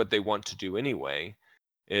basically what they want to do anyway,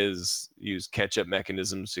 is use catch-up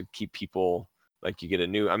mechanisms to keep people, you get a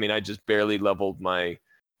new, I just barely leveled my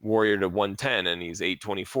warrior to 110 and he's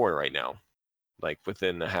 824 right now,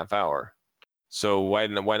 within a half hour. So why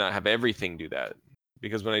not have everything do that?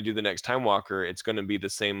 Because when I do the next Time Walker, it's going to be the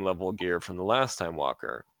same level gear from the last Time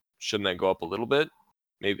Walker. Shouldn't that go up a little bit?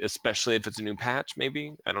 Maybe, especially if it's a new patch,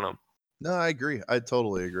 maybe? I don't know. No, I agree. I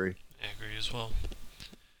totally agree. I agree as well.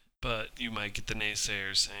 But you might get the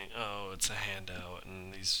naysayers saying, "Oh, it's a handout,"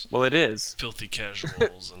 and these it is filthy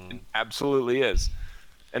casuals, and it absolutely is.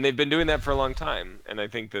 And they've been doing that for a long time. And I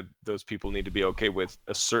think that those people need to be okay with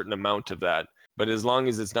a certain amount of that. But as long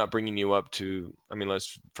as it's not bringing you up to,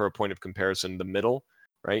 let's, for a point of comparison, the middle,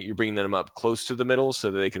 right? You're bringing them up close to the middle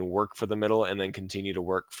so that they can work for the middle and then continue to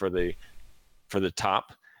work for the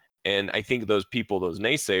top. And I think those people, those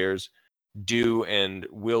naysayers, do and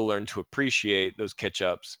will learn to appreciate those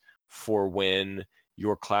catch-ups for when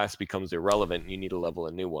your class becomes irrelevant and you need to level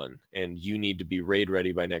a new one and you need to be raid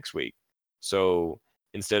ready by next week. So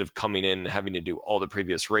instead of coming in and having to do all the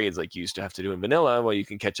previous raids like you used to have to do in vanilla, well, you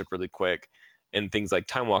can catch up really quick, and things like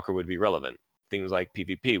Time Walker would be relevant. Things like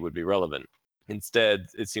PvP would be relevant. Instead,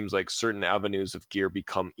 it seems like certain avenues of gear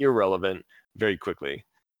become irrelevant very quickly.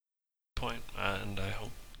 Point, and I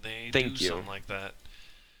hope they Thank do you. something like that.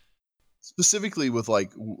 Specifically with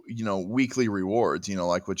weekly rewards,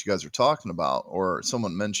 like what you guys are talking about, or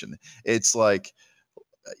someone mentioned, it's like,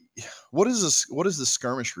 what is the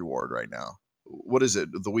skirmish reward right now? What is it,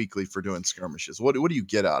 the weekly for doing skirmishes? What do you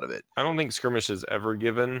get out of it? I don't think skirmish is ever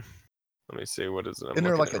given. Let me see, what is it? Isn't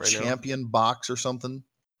there like a champion box or something?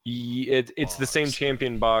 It's the same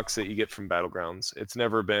champion box that you get from Battlegrounds. It's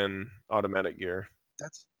never been automatic gear.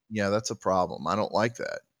 That's a problem. I don't like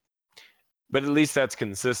that. But at least that's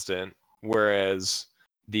consistent. Whereas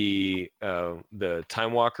the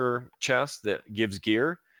Time Walker chest that gives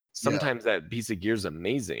gear, sometimes that piece of gear is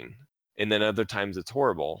amazing, and then other times it's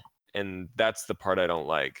horrible. And that's the part I don't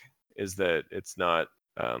like, is that it's not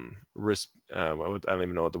risk. I don't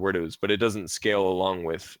even know what the word is, but it doesn't scale along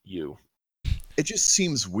with you. it just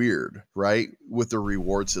seems weird, right? With the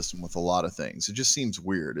reward system with a lot of things. It just seems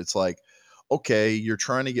weird. It's like, okay, you're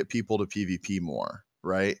trying to get people to PvP more,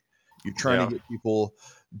 right? You're trying to Yeah. get people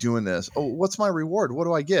doing this. Oh, what's my reward? What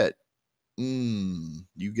do I get?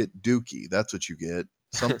 You get Dookie. That's what you get.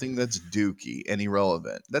 Something that's Dookie and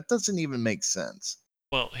irrelevant. That doesn't even make sense.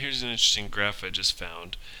 Well, here's an interesting graph I just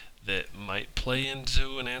found that might play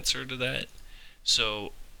into an answer to that.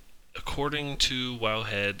 So, according to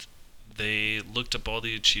Wowhead, they looked up all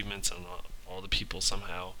the achievements on all the people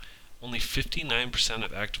somehow. Only 59%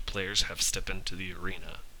 of active players have stepped into the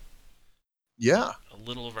arena. Yeah. A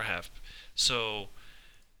little over half. So,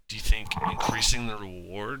 do you think increasing the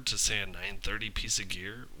reward to, say, a 930 piece of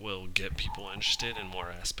gear will get people interested in more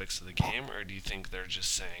aspects of the game? Or do you think they're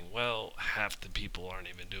just saying, well, half the people aren't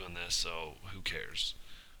even doing this, so who cares?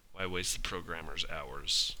 Why waste the programmers'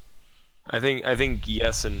 hours? I think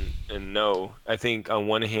yes and no. I think on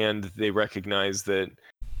one hand they recognize that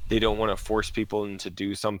they don't want to force people into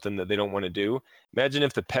do something that they don't want to do. Imagine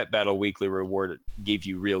if the pet battle weekly reward gave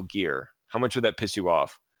you real gear. How much would that piss you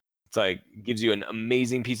off? It's like gives you an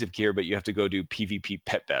amazing piece of gear, but you have to go do PvP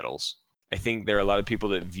pet battles. I think there are a lot of people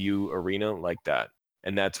that view arena like that,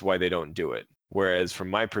 and that's why they don't do it. Whereas from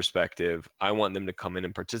my perspective, I want them to come in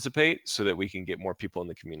and participate so that we can get more people in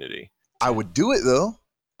the community. I would do it though.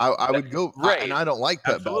 I would go, right. and I don't like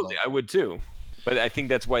pet Absolutely, battle. I would too. But I think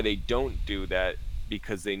that's why they don't do that,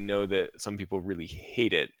 because they know that some people really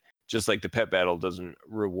hate it. Just like the pet battle doesn't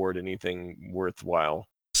reward anything worthwhile.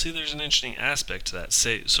 See, there's an interesting aspect to that.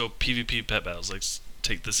 Say, so PvP pet battles, like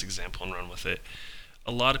take this example and run with it.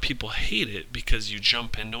 A lot of people hate it because you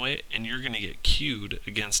jump into it and you're going to get queued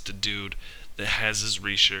against a dude that has his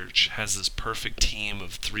research, has this perfect team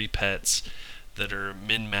of 3 pets that are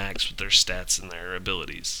min-max with their stats and their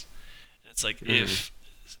abilities. And it's like if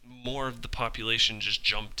more of the population just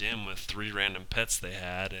jumped in with 3 random pets they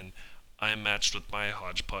had, and I matched with my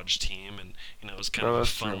hodgepodge team, and it was kind of a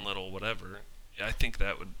fun little whatever. I think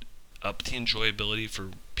that would up the enjoyability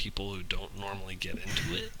for people who don't normally get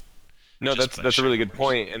into it. No, that's a really good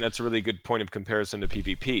point, and that's a really good point of comparison to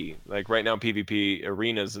PvP. Like right now, PvP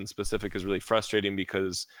arenas in specific is really frustrating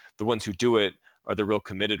because the ones who do it are the real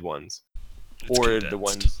committed ones. It's or condensed. the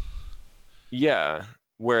ones, yeah.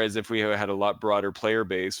 Whereas if we had a lot broader player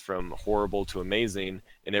base from horrible to amazing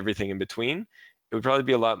and everything in between, it would probably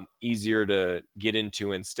be a lot easier to get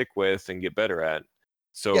into and stick with and get better at.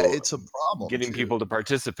 So yeah, it's a problem. Getting people to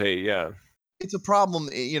participate, yeah. It's a problem,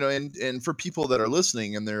 and for people that are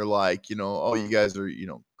listening and they're like, oh, you guys are,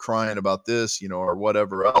 crying about this, or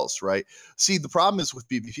whatever else, right? See, the problem is with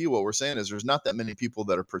PvP, what we're saying is there's not that many people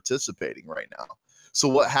that are participating right now. So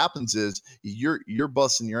what happens is you're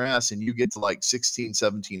busting your ass and you get to like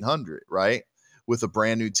 1700, right? With a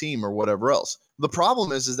brand new team or whatever else. The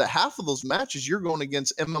problem is that half of those matches you're going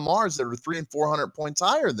against MMRs that are 300 and 400 points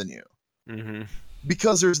higher than you. Mm-hmm.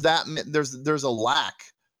 Because there's a lack,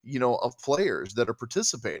 of players that are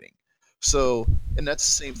participating. So, and that's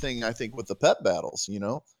the same thing I think with the pet battles.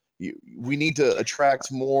 We need to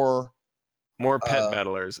attract more pet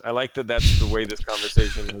battlers. I like that. That's the way this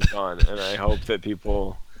conversation has gone, and I hope that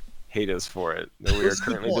people hate us for it. That we are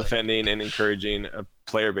currently defending and encouraging a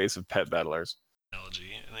player base of pet battlers.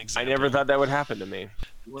 I never thought that would happen to me.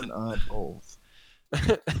 You and I both.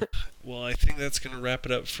 Well, I think that's going to wrap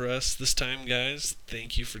it up for us this time, guys.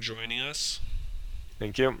 Thank you for joining us.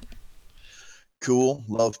 Thank you. Cool.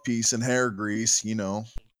 Love, peace, and hair grease,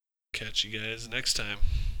 Catch you guys next time.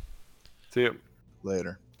 See you.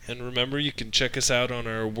 Later. And remember, you can check us out on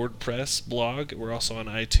our WordPress blog. We're also on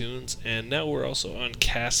iTunes, and now we're also on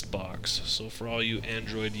CastBox. So for all you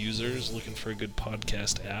Android users looking for a good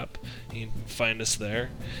podcast app, you can find us there.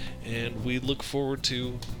 And we look forward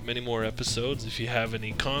to many more episodes. If you have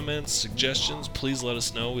any comments, suggestions, please let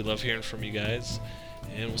us know. We love hearing from you guys.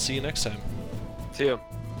 And we'll see you next time. See you.